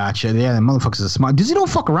I gotcha. Yeah, the motherfuckers are smart. Disney don't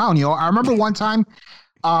fuck around, yo. I remember one time,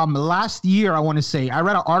 last year, I want to say, I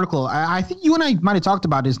read an article. I think you and I might have talked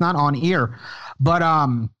about this, not on air, but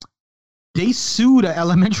they sued an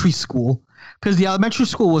elementary school because the elementary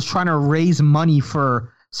school was trying to raise money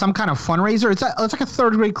for some kind of fundraiser. It's like a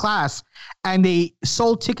third grade class, and they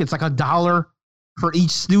sold tickets like $1 for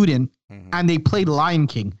each student, and they played Lion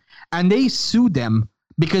King, and they sued them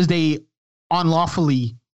because they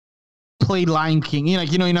unlawfully played Lion King.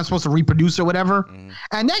 You're not supposed to reproduce or whatever.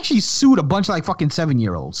 And they actually sued a bunch of like fucking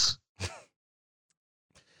 7-year-olds.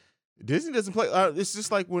 Disney doesn't play. It's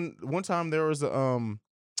just like when one time there was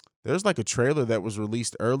there's like a trailer that was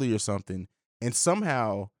released early or something, and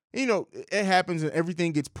somehow, it happens and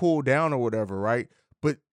everything gets pulled down or whatever, right?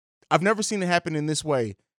 But I've never seen it happen in this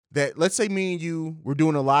way. That, let's say me and you were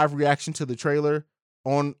doing a live reaction to the trailer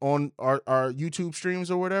on our YouTube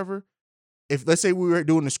streams or whatever. If, let's say we were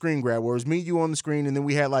doing the screen grab, where it was me and you on the screen, and then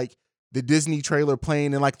we had like the Disney trailer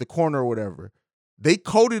playing in like the corner or whatever, they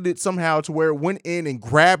coded it somehow to where it went in and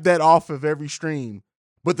grabbed that off of every stream,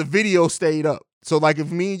 but the video stayed up. So like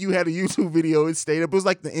if me and you had a YouTube video, it stayed up. It was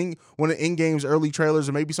like one of InGame's early trailers,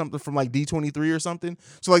 or maybe something from like D23 or something.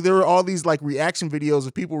 So like there were all these like reaction videos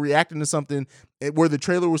of people reacting to something where the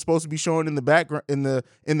trailer was supposed to be showing in the background, in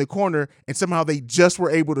the corner, and somehow they just were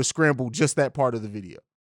able to scramble just that part of the video.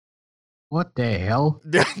 What the hell?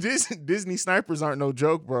 Disney snipers aren't no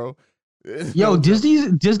joke, bro. Yo,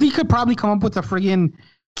 Disney could probably come up with a friggin'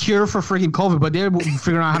 cure for friggin' COVID, but they're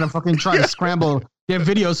figuring out how to fucking try to scramble their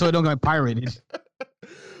videos so it don't get pirated.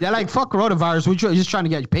 They're like, fuck coronavirus. We're just trying to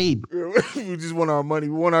get paid. We just want our money.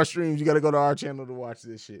 We want our streams. You got to go to our channel to watch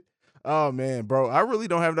this shit. Oh, man, bro. I really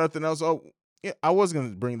don't have nothing else. Oh, yeah, I was going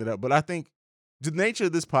to bring that up, but I think the nature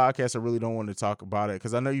of this podcast, I really don't want to talk about it,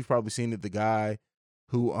 because I know you've probably seen it. The guy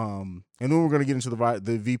who, and then we're going to get into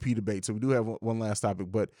the VP debate. So we do have one last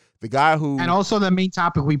topic, but the guy who. And also the main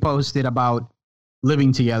topic we posted about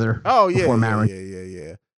living together. Oh, yeah. Before marriage.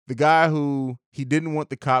 Yeah. The guy who he didn't want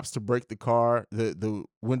the cops to break the car, the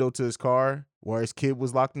window to his car, where his kid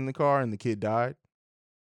was locked in the car and the kid died.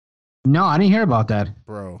 No, I didn't hear about that.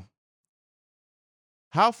 Bro,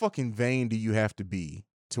 how fucking vain do you have to be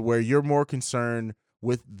to where you're more concerned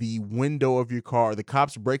with the window of your car, the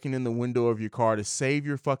cops breaking in the window of your car to save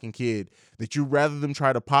your fucking kid, that you rather them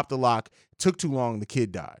try to pop the lock, took too long, the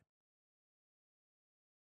kid died?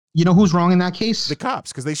 You know who's wrong in that case? The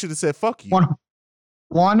cops, because they should have said, fuck you.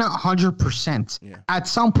 100%. At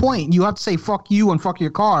some point, you have to say fuck you and fuck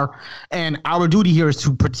your car. And our duty here is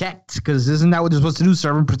to protect, because isn't that what they're supposed to do?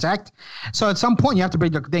 Serve and protect. So at some point, you have to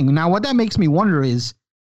break the thing. Now, what that makes me wonder is,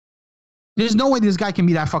 there's no way this guy can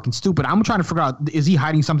be that fucking stupid. I'm trying to figure out, is he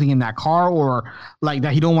hiding something in that car, or like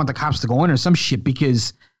that he don't want the cops to go in or some shit?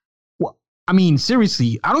 Because, well, I mean,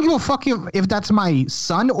 seriously, I don't give a fuck if that's my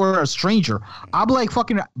son or a stranger. I'll be like,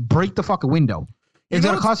 fucking break the fucking window. It's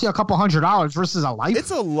going to cost you a couple $100 versus a life.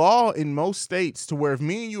 It's a law in most states to where if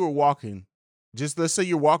me and you are walking, just let's say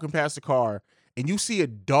you're walking past a car and you see a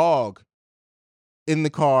dog in the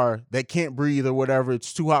car that can't breathe or whatever,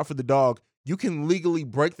 it's too hot for the dog, you can legally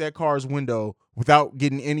break that car's window without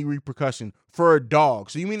getting any repercussion for a dog.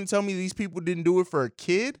 So you mean to tell me these people didn't do it for a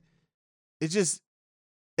kid? It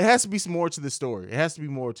has to be some more to the story. It has to be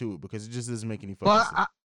more to it, because it just doesn't make any fucking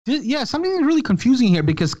sense. Something is really confusing here,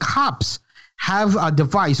 because cops have a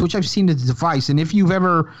device, which I've seen this device. And if you've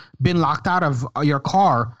ever been locked out of your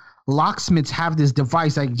car, locksmiths have this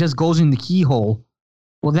device that just goes in the keyhole.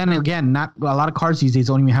 Well, then again, not a lot of cars these days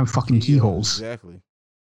don't even have fucking keyholes. Exactly.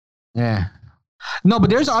 Yeah. No, but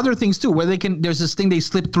there's other things too, where there's this thing they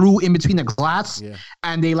slip through in between the glass,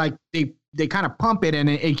 and they kind of pump it, and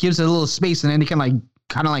it gives it a little space, and then they can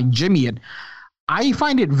kind of jimmy it. I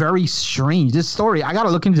find it very strange. This story, I got to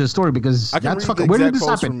look into the story, because that's fucking. Where did this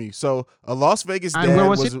happen? For me. So, a Las Vegas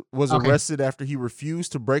dad was arrested after he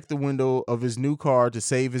refused to break the window of his new car to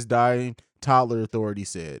save his dying toddler, authorities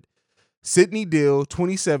said. Sidney Dill,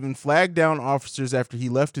 27, flagged down officers after he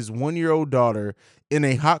left his 1-year-old daughter in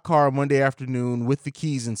a hot car Monday afternoon with the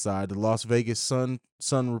keys inside, the Las Vegas Sun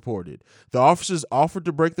reported. The officers offered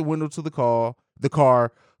to break the window to the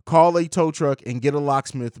car, call a tow truck, and get a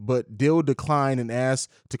locksmith, but Dill declined and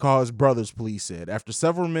asked to call his brothers, police said. After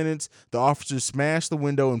several minutes, the officers smashed the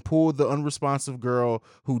window and pulled the unresponsive girl,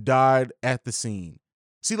 who died at the scene.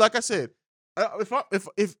 See, like I said,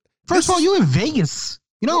 if first of all, you in Vegas.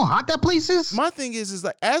 You know how hot that place is? My thing is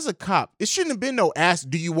like, as a cop, it shouldn't have been no ask,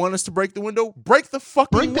 do you want us to break the window? Break the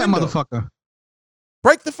fucking window. Break that motherfucker.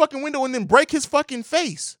 Break the fucking window and then break his fucking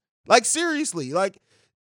face. Like, seriously.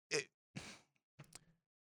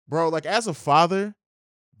 Bro, like, as a father,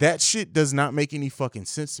 that shit does not make any fucking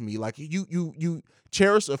sense to me. Like, you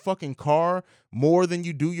cherish a fucking car more than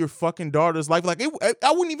you do your fucking daughter's life. Like, I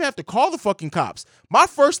wouldn't even have to call the fucking cops. My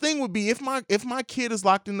first thing would be, if my kid is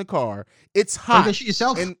locked in the car, it's hot, break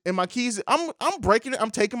yourself. and my keys, I'm breaking it.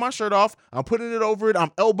 I'm taking my shirt off. I'm putting it over it.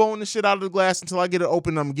 I'm elbowing the shit out of the glass until I get it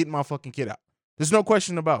open. I'm getting my fucking kid out. There's no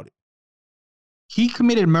question about it. He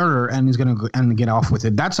committed murder and is gonna get off with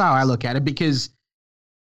it. That's how I look at it, because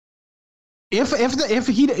if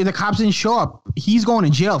the cops didn't show up, he's going to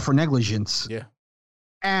jail for negligence. Yeah.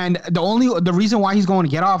 And the reason why he's going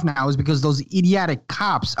to get off now is because those idiotic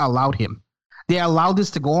cops allowed him. They allowed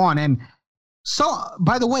this to go on. And so,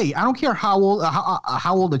 by the way, I don't care how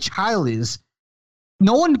old a child is.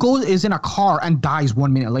 No one is in a car and dies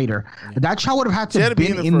 1 minute later. Yeah. That child would have had to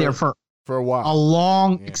be in there for a while, a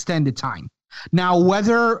long extended time. Now,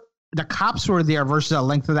 whether the cops were there versus the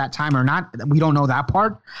length of that time or not, we don't know that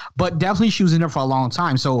part. But definitely, she was in there for a long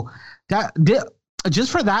time. So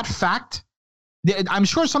just for that fact. I'm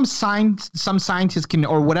sure some scientists can,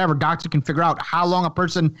 or whatever doctor can figure out how long a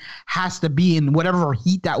person has to be in whatever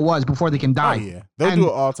heat that was before they can die. Oh, yeah. They'll do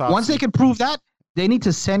it all time. Once they can prove that, they need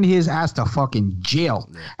to send his ass to fucking jail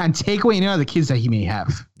and take away any other kids that he may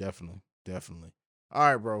have. Definitely.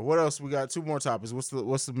 All right, bro. What else? We got 2 more topics. What's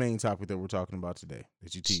the main topic that we're talking about today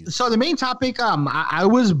that you teased? So the main topic, I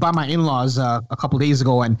was by my in-laws a couple days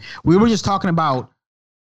ago, and we were just talking about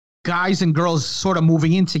guys and girls sort of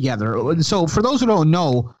moving in together. So for those who don't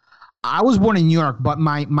know, I was born in New York, but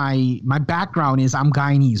my background is I'm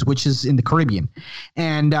Guyanese, which is in the Caribbean.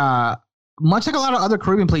 And much like a lot of other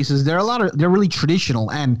Caribbean places, they're really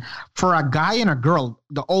traditional. And for a guy and a girl,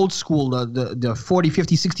 the old school, the 40,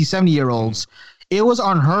 50, 60, 70-year-olds, it was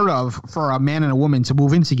unheard of for a man and a woman to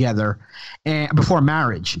move in together before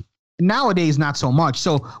marriage. Nowadays, not so much.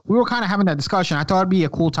 So we were kind of having that discussion. I thought it'd be a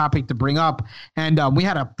cool topic to bring up. And we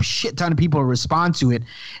had a shit ton of people respond to it.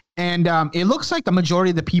 And it looks like the majority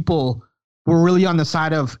of the people were really on the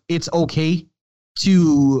side of it's okay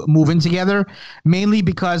to move in together, mainly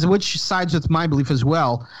because, which sides with my belief as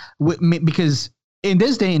well, because in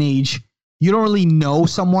this day and age, you don't really know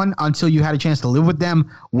someone until you had a chance to live with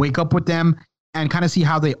them, wake up with them, and kind of see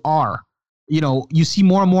how they are. You know, you see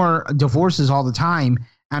more and more divorces all the time.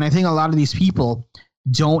 And I think a lot of these people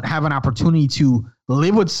don't have an opportunity to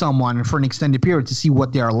live with someone for an extended period to see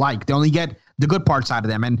what they're like. They only get the good parts out of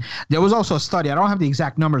them. And there was also a study, I don't have the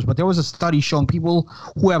exact numbers, but there was a study showing people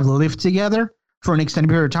who have lived together for an extended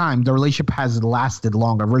period of time, the relationship has lasted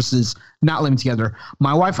longer versus not living together.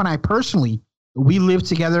 My wife and I personally, we lived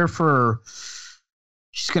together for,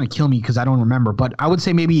 she's going to kill me because I don't remember, but I would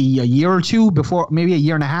say maybe a year or two before, maybe a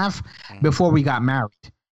year and a half before we got married.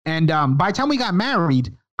 And by the time we got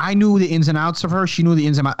married, I knew the ins and outs of her. She knew the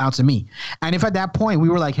ins and outs of me. And if at that point we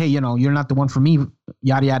were like, hey, you're not the one for me,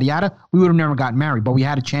 yada, yada, yada, we would have never gotten married, but we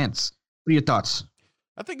had a chance. What are your thoughts?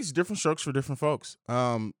 I think it's different strokes for different folks.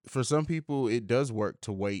 For some people, it does work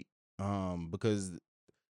to wait because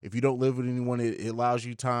if you don't live with anyone, it allows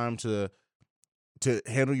you time to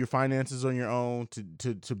handle your finances on your own,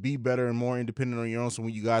 to be better and more independent on your own. So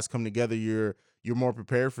when you guys come together, you're more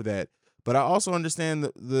prepared for that. But I also understand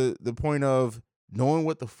the point of knowing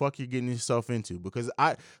what the fuck you're getting yourself into, because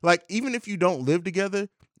even if you don't live together,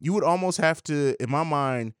 you would almost have to, in my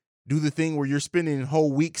mind, do the thing where you're spending a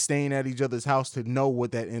whole week staying at each other's house to know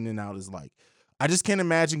what that in and out is like. I just can't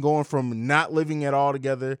imagine going from not living at all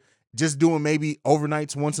together, just doing maybe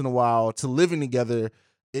overnights once in a while, to living together.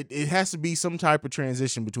 It has to be some type of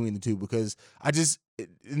transition between the two, because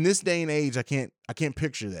in this day and age, I can't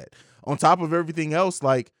picture that. On top of everything else,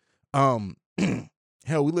 like,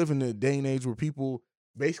 hell, we live in a day and age where people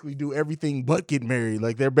basically do everything but get married.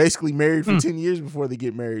 Like, they're basically married for 10 years before they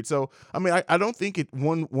get married. So, I mean, I don't think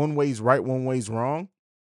one way's right, one way's wrong.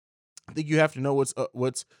 I think you have to know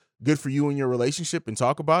what's good for you in your relationship and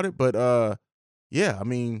talk about it. But yeah, I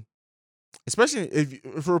mean, especially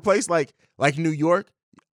if for a place like New York,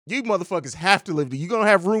 you motherfuckers have to live there. You're gonna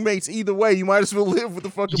have roommates either way. You might as well live with the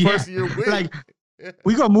fucking person you're with. Like,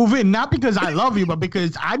 we gonna move in not because I love you, but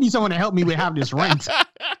because I need someone to help me with have this rent.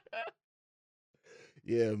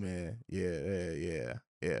 Yeah, man. Yeah.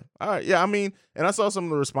 All right. Yeah, I mean, and I saw some of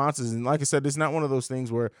the responses, and like I said, it's not one of those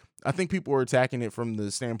things where I think people are attacking it from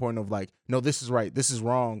the standpoint of like, no, this is right, this is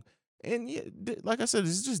wrong. And yeah, like I said,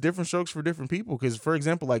 it's just different strokes for different people. Because, for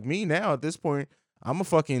example, like me now at this point, I'm a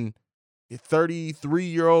fucking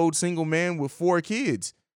 33-year-old single man with 4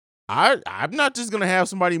 kids. I'm not just gonna have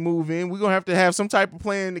somebody move in. We're gonna have to have some type of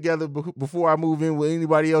plan together before I move in with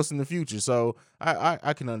anybody else in the future. So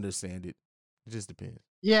I can understand it. It just depends.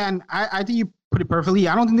 Yeah, and I think you put it perfectly.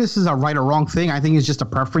 I don't think this is a right or wrong thing. I think it's just a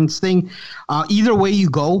preference thing. Either way you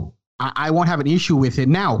go, I won't have an issue with it.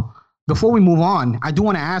 Now, before we move on, I do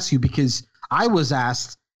want to ask you, because I was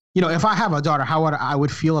asked, if I have a daughter, how I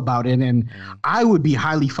would feel about it, and I would be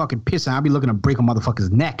highly fucking pissed, and I'd be looking to break a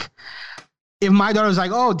motherfucker's neck. If my daughter's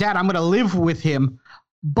like, oh, Dad, I'm going to live with him,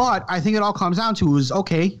 but I think it all comes down to is,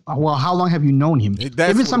 okay, well, how long have you known him?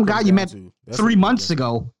 If it's some guy you met 3 months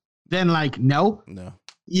ago, then like, no.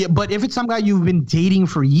 Yeah, but if it's some guy you've been dating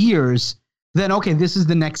for years, then okay, this is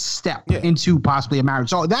the next step into possibly a marriage.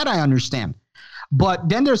 So that I understand. But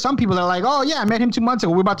then there's some people that are like, oh yeah, I met him 2 months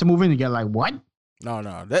ago, we're about to move in together. Like, what? No.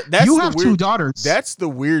 That's you have 2 daughters. That's the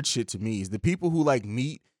weird shit to me, is the people who like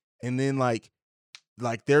meet and then like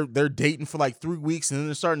they're dating for like 3 weeks and then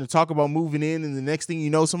they're starting to talk about moving in, and the next thing you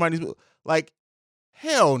know, somebody's like,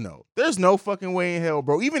 hell no. There's no fucking way in hell,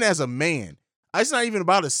 bro. Even as a man, it's not even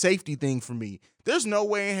about a safety thing for me. There's no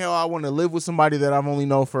way in hell I want to live with somebody that I've only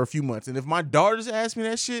known for a few months. And if my daughters ask me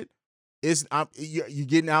that shit, you're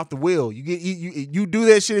getting out the will. You do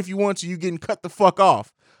that shit if you want to. You getting cut the fuck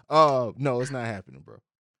off. No, it's not happening, bro.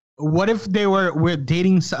 What if they were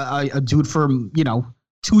dating a dude for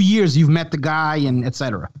 2 years? You've met the guy and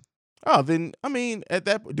etc. Oh, then I mean, at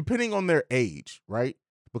that, depending on their age, right?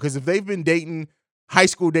 Because if they've been high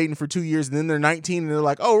school dating for 2 years, and then they're 19 and they're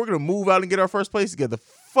like, oh, we're gonna move out and get our first place together.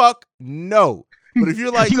 Fuck no. But if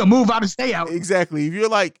you're like, you gonna move out and stay out. Exactly. If you're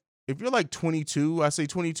like 22, I say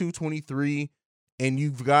 22, 23, and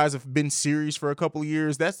you guys have been serious for a couple of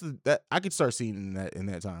years, that I could start seeing in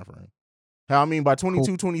that time frame. How I mean, by 22,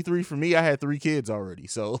 cool. 23 for me, I had 3 kids already.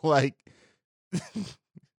 So like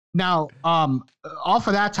now, off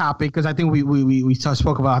of that topic, because I think we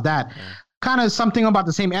spoke about that. Yeah. Kind of something about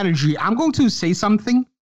the same energy. I'm going to say something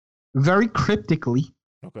very cryptically.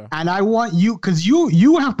 Okay. And I want you, because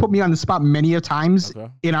you have put me on the spot many a times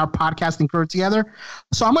in our podcasting career together.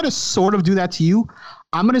 So I'm going to sort of do that to you.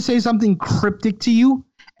 I'm going to say something cryptic to you,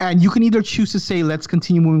 and you can either choose to say, let's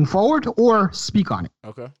continue moving forward, or speak on it.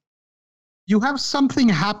 Okay. You have something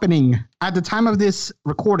happening at the time of this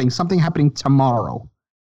recording, something happening tomorrow.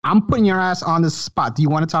 I'm putting your ass on the spot. Do you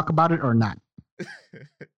want to talk about it or not?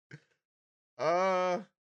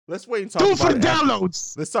 Let's wait and talk about it. For the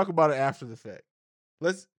downloads. Let's talk about it after the fact.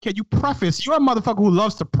 Can you preface? You're a motherfucker who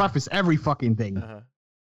loves to preface every fucking thing. Uh-huh.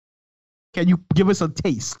 Can you give us a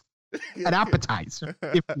taste, an appetizer,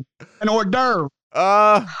 an hors d'oeuvre?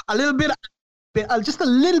 A little bit, just a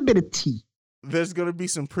little bit of tea. There's gonna be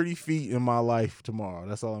some pretty feet in my life tomorrow.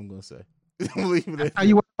 That's all I'm gonna say. Leave it at how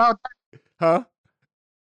you went about that? Huh?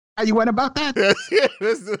 How you went about that?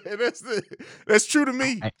 That's true to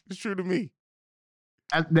me. It's true to me.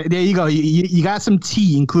 There you go. You got some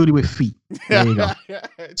tea included with feet. There you go.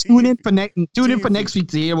 Tune in for next week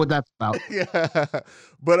to hear what that's about. Yeah.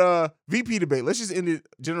 But VP debate. Let's just end it.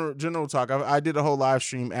 General talk. I did a whole live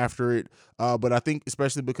stream after it. But I think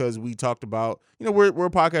especially because we talked about, we're a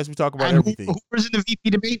podcast. We talk about everything. Who was in the VP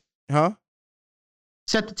debate? Huh?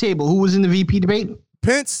 Set the table. Who was in the VP debate?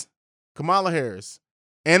 Pence, Kamala Harris,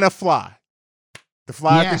 and a fly. The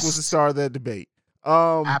fly, I think, was the star of that debate.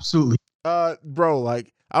 Absolutely. Bro,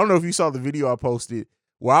 like, I don't know if you saw the video I posted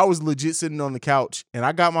where I was legit sitting on the couch and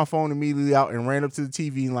I got my phone immediately out and ran up to the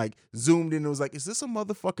TV and like zoomed in and was like, is this a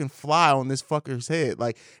motherfucking fly on this fucker's head?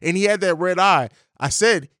 Like, and he had that red eye. I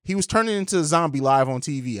said he was turning into a zombie live on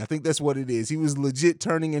TV. I think that's what it is. He was legit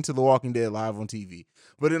turning into The Walking Dead live on TV.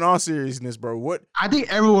 But in all seriousness, bro, I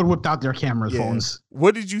think everyone whipped out their camera phones.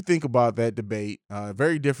 What did you think about that debate?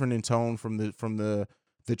 Very different in tone from the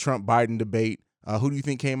Trump Biden debate. Who do you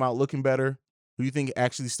think came out looking better? Who do you think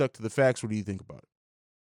actually stuck to the facts? What do you think about it?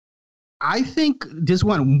 I think this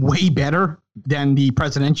went way better than the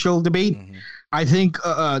presidential debate. Mm-hmm. I think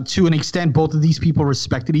to an extent, both of these people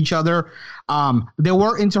respected each other. There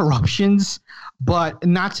were interruptions, but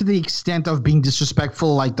not to the extent of being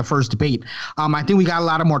disrespectful like the first debate. I think we got a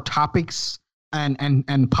lot of more topics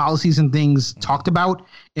and policies and things talked about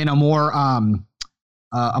in a more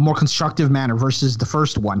constructive manner versus the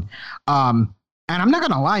first one. And I'm not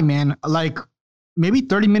gonna lie, man, like maybe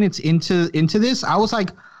 30 minutes into this, I was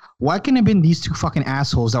like, why couldn't it have been these two fucking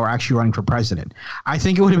assholes that were actually running for president? I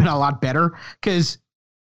think it would have been a lot better because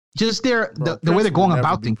just the way they're going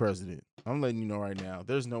about things. President. I'm letting you know right now.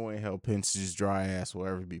 There's no way in hell Pence's dry ass will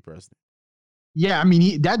ever be president. Yeah, I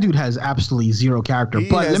mean, that dude has absolutely zero character.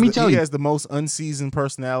 But let me tell you, he has the most unseasoned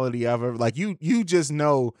personality I've ever. Like you just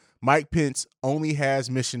know Mike Pence only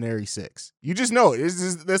has missionary sex. You just know it. It's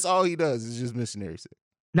just, that's all he does. It's just missionary sex.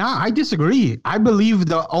 Nah, I disagree. I believe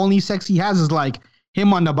the only sex he has is like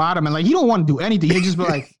him on the bottom, and like he don't want to do anything. He just be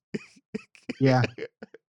like, yeah.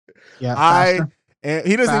 And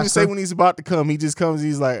he doesn't even say when he's about to come. He just comes.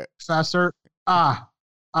 He's like faster. I'm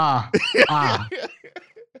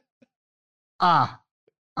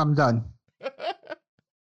done.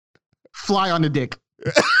 Fly on the dick.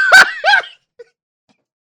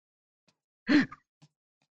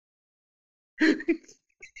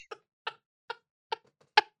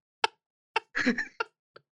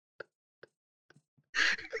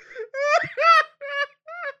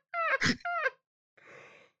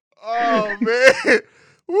 Oh man.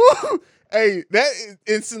 Woo. Hey, that is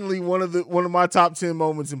instantly one of my top 10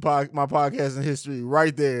 moments in my podcasting history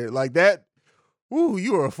right there. Like that. Ooh,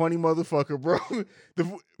 you are a funny motherfucker, bro.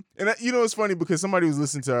 It's funny because somebody was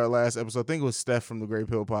listening to our last episode. I think it was Steph from the Great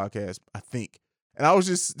Pill podcast, I think. And I was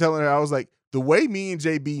just telling her, I was like, the way me and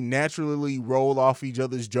JB naturally roll off each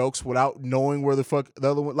other's jokes without knowing where the fuck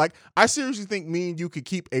the other one, like, I seriously think me and you could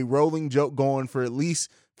keep a rolling joke going for at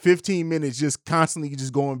least 15 minutes, just constantly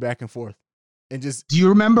just going back and forth. And just. Do you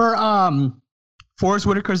remember Forrest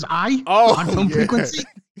Whitaker's eye on Film Frequency?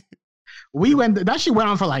 That shit went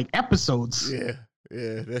on for like episodes. Yeah,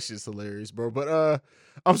 that shit's hilarious, bro. But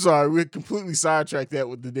I'm sorry, we completely sidetracked that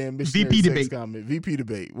with the damn VP debate comment. VP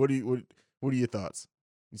debate. What are your thoughts?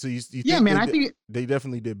 So you think I think they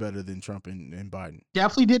definitely did better than Trump and Biden.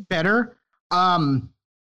 Definitely did better. Who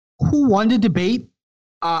won the debate?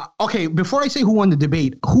 Okay, before I say who won the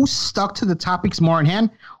debate, who stuck to the topics more in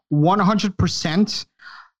hand? 100%.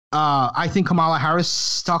 I think Kamala Harris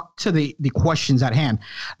stuck to the questions at hand.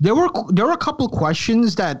 There were a couple of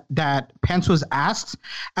questions that Pence was asked,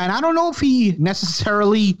 and I don't know if he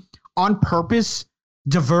necessarily on purpose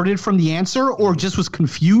diverted from the answer or just was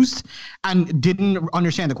confused and didn't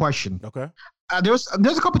understand the question. Okay. There's a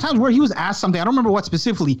couple of times where he was asked something, I don't remember what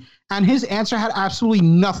specifically, and his answer had absolutely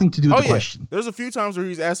nothing to do with the question. There's a few times where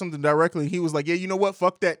he's asked something directly, and he was like, yeah, you know what?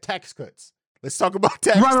 Fuck that, tax cuts. Let's talk about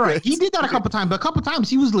tax cuts. Right. He did that a couple of times, but a couple of times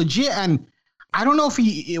he was legit, and I don't know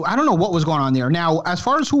what was going on there. Now, as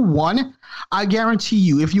far as who won, I guarantee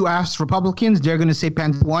you, if you ask Republicans, they're going to say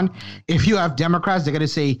Pence won. If you have Democrats, they're going to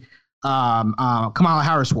say Kamala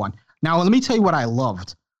Harris won. Now, let me tell you what I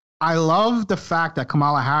loved. I love the fact that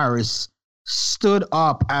Kamala Harris stood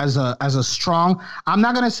up as a strong, I'm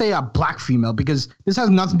not going to say a black female because this has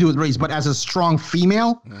nothing to do with race, but as a strong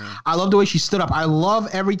female. I love the way she stood up. I love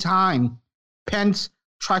every time Pence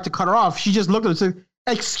tried to cut her off, she just looked at her and said,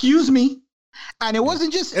 excuse me. And it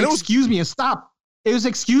wasn't just excuse me and stop. It was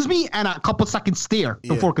excuse me and a couple seconds stare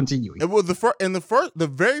before continuing. It was the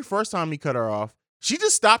very first time he cut her off, she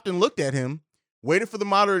just stopped and looked at him, waited for the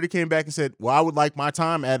moderator, came back and said, well, I would like my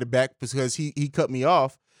time added back because he cut me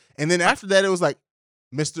off. And then after that, it was like,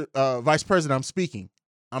 Mr. Vice President, I'm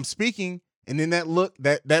speaking. And then that look,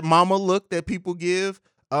 that mama look that people give,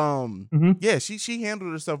 yeah, she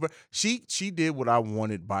handled herself. She did what I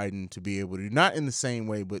wanted Biden to be able to do, not in the same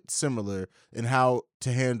way, but similar in how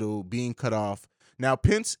to handle being cut off. Now,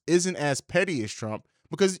 Pence isn't as petty as Trump,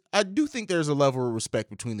 because I do think there's a level of respect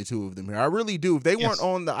between the two of them here. I really do. If they weren't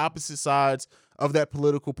on the opposite sides of that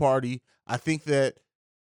political party, I think that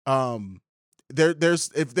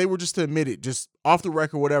there's if they were just to admit it, just off the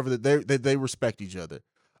record, whatever, that they respect each other.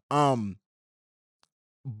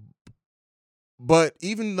 But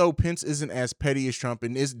even though Pence isn't as petty as Trump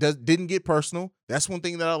and didn't get personal, that's one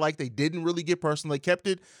thing that I like. They didn't really get personal. They kept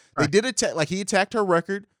it. Right. They did attack, like he attacked her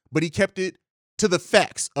record, but he kept it to the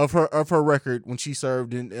facts of her record when she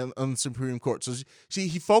served on the Supreme Court. So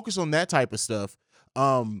he focused on that type of stuff.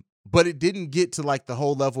 But it didn't get to like the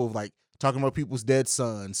whole level of like talking about people's dead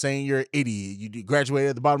sons, saying you're an idiot, you graduated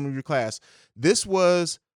at the bottom of your class. This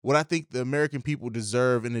was what I think the American people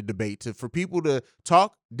deserve in a debate, for people to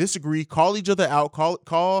talk, disagree, call each other out,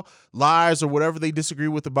 call lies or whatever they disagree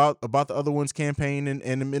with about the other one's campaign and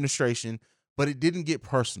administration, but it didn't get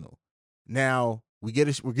personal. Now we're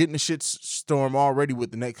getting a shit storm already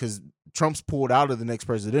with the next, because Trump's pulled out of the next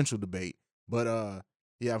presidential debate. But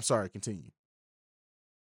yeah, I'm sorry, continue.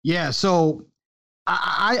 Yeah, so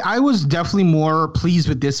I was definitely more pleased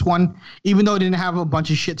with this one, even though it didn't have a bunch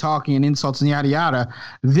of shit talking and insults and yada yada.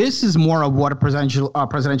 This is more of what a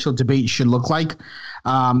presidential debate should look like.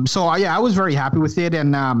 So yeah, I was very happy with it,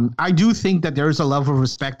 and I do think that there's a level of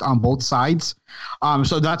respect on both sides.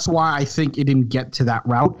 So that's why I think it didn't get to that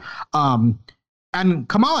route. And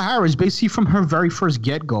Kamala Harris, basically from her very first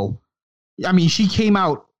get-go, I mean, she came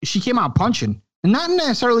out punching. Not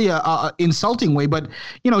necessarily a insulting way, but,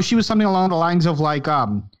 you know, she was something along the lines of like,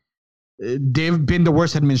 they've been the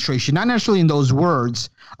worst administration. Not necessarily in those words,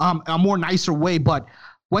 a more nicer way. But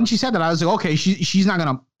when she said that, I was like, okay, she's not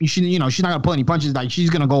gonna pull any punches. Like, she's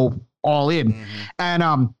gonna go all in. Mm-hmm.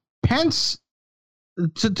 And Pence,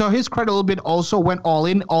 to his credit, a little bit, also went all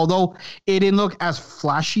in, although it didn't look as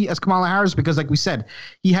flashy as Kamala Harris, because like we said,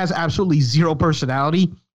 he has absolutely zero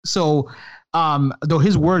personality. So though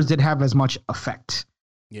his words did have as much effect.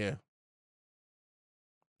 Yeah,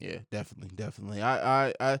 definitely.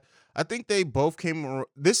 I think they both came.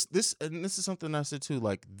 This and this is something I said too.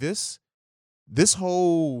 Like this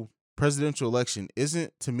whole presidential election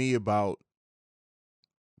isn't, to me, about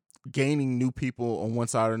gaining new people on one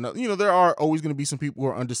side or another. You know, there are always going to be some people who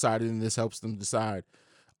are undecided, and this helps them decide.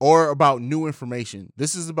 Or about new information.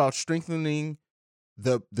 This is about strengthening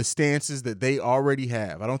the stances that they already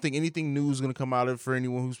have. I don't think anything new is going to come out of it for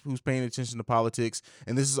anyone who's paying attention to politics.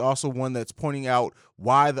 And this is also one that's pointing out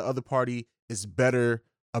why the other party is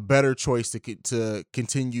a better choice to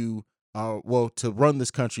continue, to run this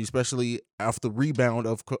country, especially after the rebound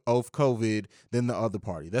of COVID, than the other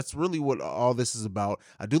party. That's really what all this is about.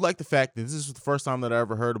 I do like the fact that this is the first time that I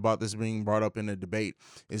ever heard about this being brought up in a debate.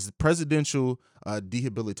 Is the presidential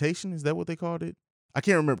dehabilitation? Is that what they called it? I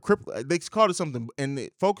can't remember. They called it something, and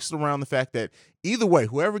it focused around the fact that either way,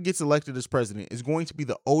 whoever gets elected as president is going to be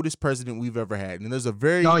the oldest president we've ever had. And there's a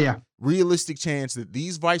very realistic chance that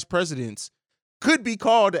these vice presidents could be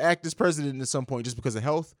called to act as president at some point, just because of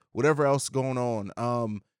health, whatever else going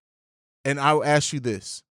on. And I'll ask you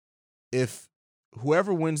this. If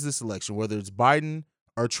whoever wins this election, whether it's Biden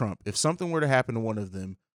or Trump, if something were to happen to one of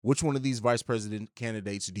them, which one of these vice president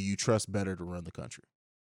candidates do you trust better to run the country?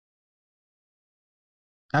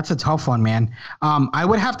 That's a tough one, man. I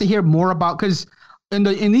would have to hear more about, because in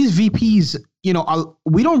these VPs, you know,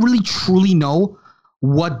 we don't really truly know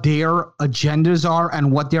what their agendas are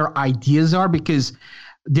and what their ideas are, because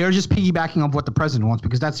they're just piggybacking on what the president wants,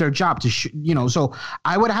 because that's their job to, so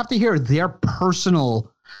I would have to hear their personal.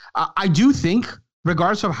 I do think,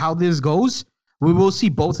 regardless of how this goes, we will see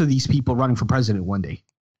both of these people running for president one day.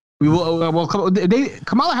 We will.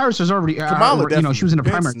 Kamala Harris is already. She was in the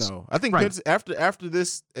primary. No, I think Pence, after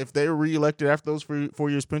this, if they are reelected after those 4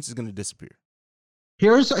 years, Pence is going to disappear.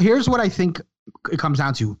 Here's what I think it comes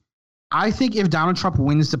down to. I think if Donald Trump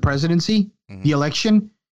wins the presidency, the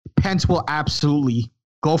election, Pence will absolutely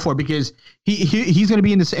go for it, because he's going to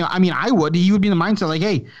be in the same. I mean, he would be in the mindset like,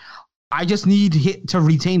 hey, I just need to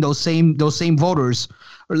retain those same voters,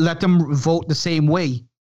 or let them vote the same way,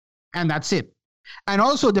 and that's it. And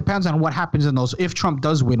also it depends on what happens in those. If Trump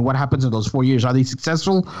does win, what happens in those 4 years? Are they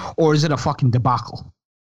successful, or is it a fucking debacle?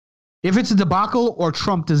 If it's a debacle or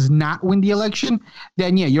Trump does not win the election,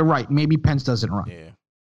 then yeah, you're right. Maybe Pence doesn't run.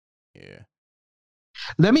 Yeah.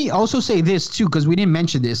 Let me also say this too, because we didn't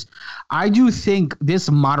mention this. I do think this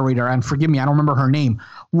moderator, and forgive me, I don't remember her name,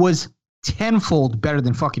 was tenfold better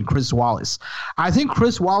than fucking Chris Wallace. I think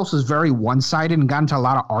Chris Wallace was very one-sided and got into a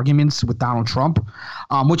lot of arguments with Donald Trump,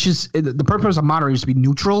 which is the purpose of moderator is to be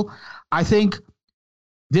neutral. I think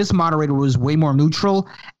this moderator was way more neutral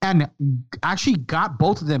and actually got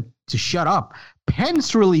both of them to shut up.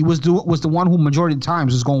 Pence really was the one who majority of the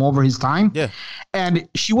times was going over his time. Yeah. And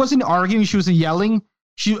she wasn't arguing. She wasn't yelling.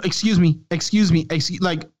 Excuse me.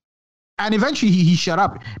 And eventually he shut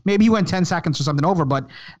up. Maybe he went 10 seconds or something over, but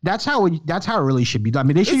that's how it really should be done. I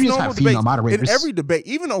mean, they should just have female moderators. In every debate,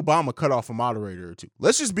 even Obama cut off a moderator or two.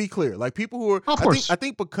 Let's just be clear. Like people who are, I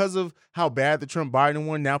think because of how bad the Trump Biden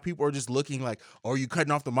one, now people are just looking like, oh, are you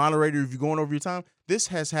cutting off the moderator if you're going over your time? This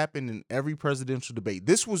has happened in every presidential debate.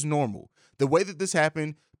 This was normal. The way that this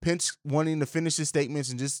happened, Pence wanting to finish his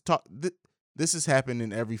statements and just talk, this has happened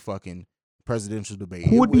in every fucking presidential debate.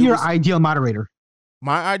 Who would be your ideal moderator?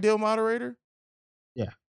 My ideal moderator? Yeah.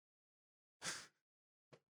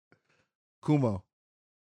 Kumo.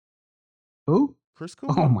 Who? Chris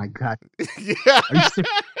Kumo. Oh my God. Yeah.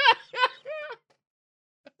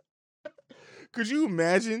 Could you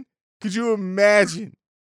imagine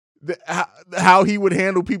how he would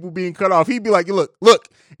handle people being cut off? He'd be like, look,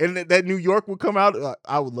 and that New York would come out.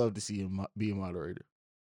 I would love to see him be a moderator.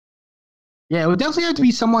 Yeah, it would definitely have to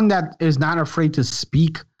be someone that is not afraid to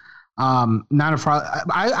speak. Not afraid.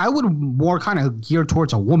 I would more kind of gear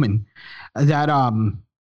towards a woman that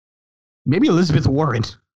maybe Elizabeth Warren.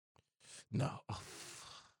 No.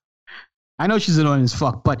 I know she's annoying as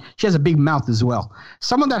fuck, but she has a big mouth as well.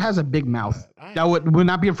 Someone that has a big mouth that would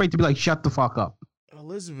not be afraid to be like, shut the fuck up.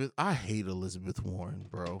 I hate Elizabeth Warren,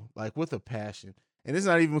 bro. Like with a passion. And it's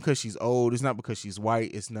not even because she's old. It's not because she's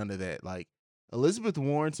white. It's none of that. Like Elizabeth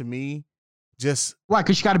Warren to me, just why?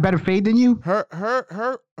 Because she got a better fade than you. Her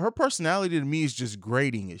personality to me is just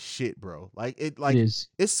grating as shit, bro. Like it's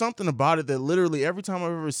something about it that literally every time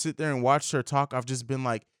I've ever sit there and watched her talk, I've just been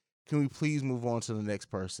like, can we please move on to the next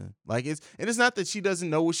person? Like it's not that she doesn't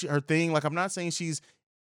know what her thing. Like I'm not saying she's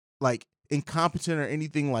like incompetent or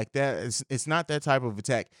anything like that. It's not that type of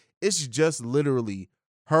attack. It's just literally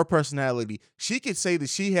her personality. She could say that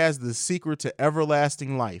she has the secret to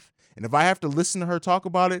everlasting life. And if I have to listen to her talk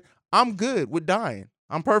about it, I'm good with dying.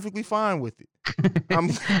 I'm perfectly fine with it.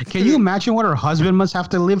 Can you imagine what her husband must have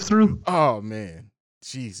to live through? Oh man.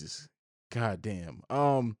 Jesus. God damn.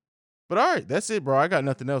 But all right, that's it, bro. I got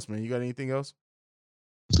nothing else, man. You got anything else?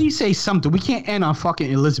 Please say something. We can't end on fucking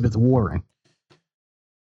Elizabeth Warren.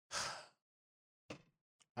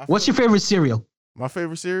 What's your favorite cereal? My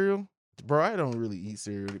favorite cereal? Bro, I don't really eat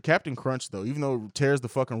cereal. Captain Crunch, though, even though it tears the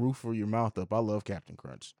fucking roof of your mouth up, I love Captain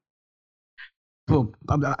Crunch. Boom.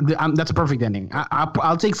 That's a perfect ending.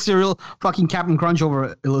 I'll take cereal, fucking Captain Crunch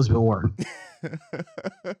over Elizabeth Warren.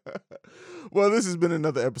 Well, this has been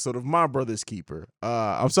another episode of My Brother's Keeper.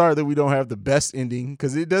 I'm sorry that we don't have the best ending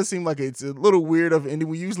because it does seem like it's a little weird of ending.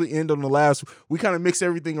 We usually end on the laughs. We kind of mix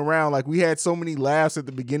everything around. Like we had so many laughs at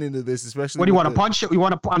the beginning of this, especially. What do you want? A punch? You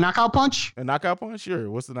want a knockout punch? A knockout punch? Sure.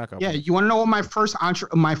 What's the knockout? Yeah. Punch? You want to know what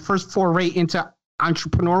my first foray into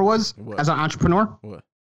entrepreneur was? What? As an entrepreneur? What?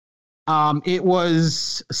 It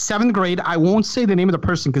was 7th grade. I won't say the name of the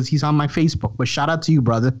person because he's on my Facebook, but shout out to you,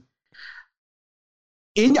 brother.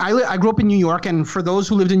 I grew up in New York, and for those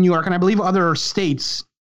who lived in New York, and I believe other states,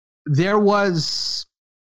 there was...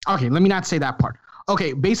 Okay, let me not say that part.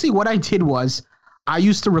 Okay, basically what I did was I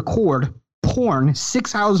used to record porn,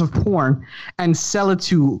 6 hours of porn, and sell it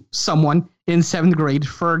to someone in 7th grade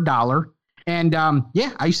for $1. And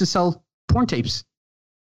yeah, I used to sell porn tapes.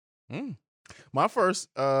 My first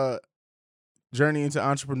journey into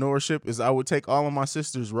entrepreneurship is I would take all of my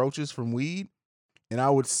sister's roaches from weed, and I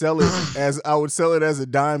would sell it as a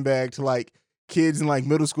dime bag to like kids in like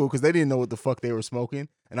middle school because they didn't know what the fuck they were smoking,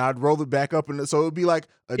 and I'd roll it back up, and so it would be like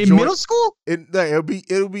a in joint. Middle school.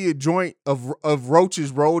 It'll be a joint of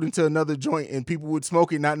roaches rolled into another joint, and people would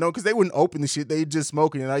smoke it, not know because they wouldn't open the shit, they'd just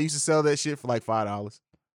smoke it, and I used to sell that shit for like $5.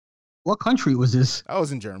 What country was this? I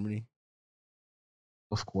was in Germany.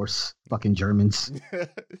 Of course, fucking Germans.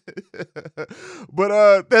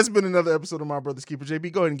 But that's been another episode of My Brother's Keeper.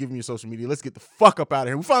 JB, go ahead and give me your social media. Let's get the fuck up out of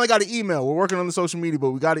here. We finally got an email. We're working on the social media,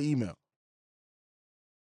 but we got an email.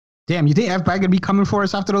 Damn, you think FBI gonna be coming for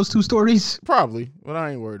us after those 2 stories? Probably, but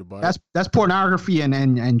I ain't worried about it. That's pornography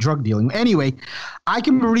and drug dealing. Anyway, I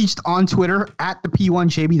can be reached on Twitter at the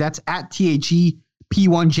P1JB. That's at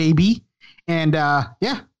THEP1JB. And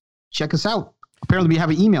yeah, check us out. Apparently, we have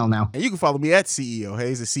an email now. And you can follow me at CEO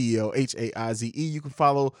Haize, CEO HAIZE. You can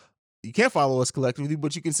follow You can't follow us collectively,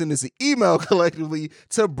 but you can send us an email collectively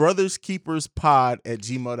to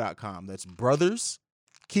brotherskeeperspod@gmail.com. That's Brothers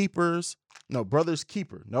Keeper, no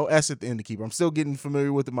S at the end of keeper. I'm still getting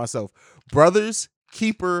familiar with it myself.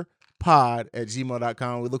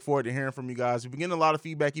 brotherskeeperpod@gmail.com. We look forward to hearing from you guys. We've been getting a lot of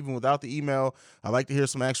feedback even without the email. I like to hear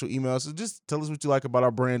some actual emails. So just tell us what you like about our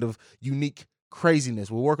brand of unique craziness.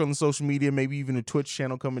 We'll work on the social media, maybe even a Twitch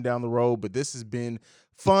channel coming down the road, but this has been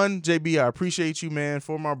fun. JB, I appreciate you, man.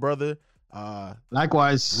 For my brother.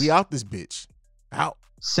 Likewise. We out this bitch. Out.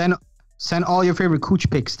 Send all your favorite cooch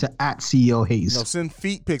pics to @CEO Hayes. No, send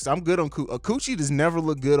feet pics. I'm good on a coochie does never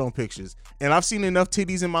look good on pictures. And I've seen enough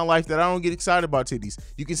titties in my life that I don't get excited about titties.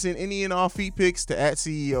 You can send any and all feet pics to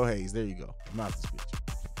 @CEO Hayes. There you go. I'm out this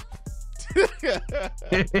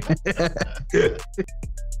bitch.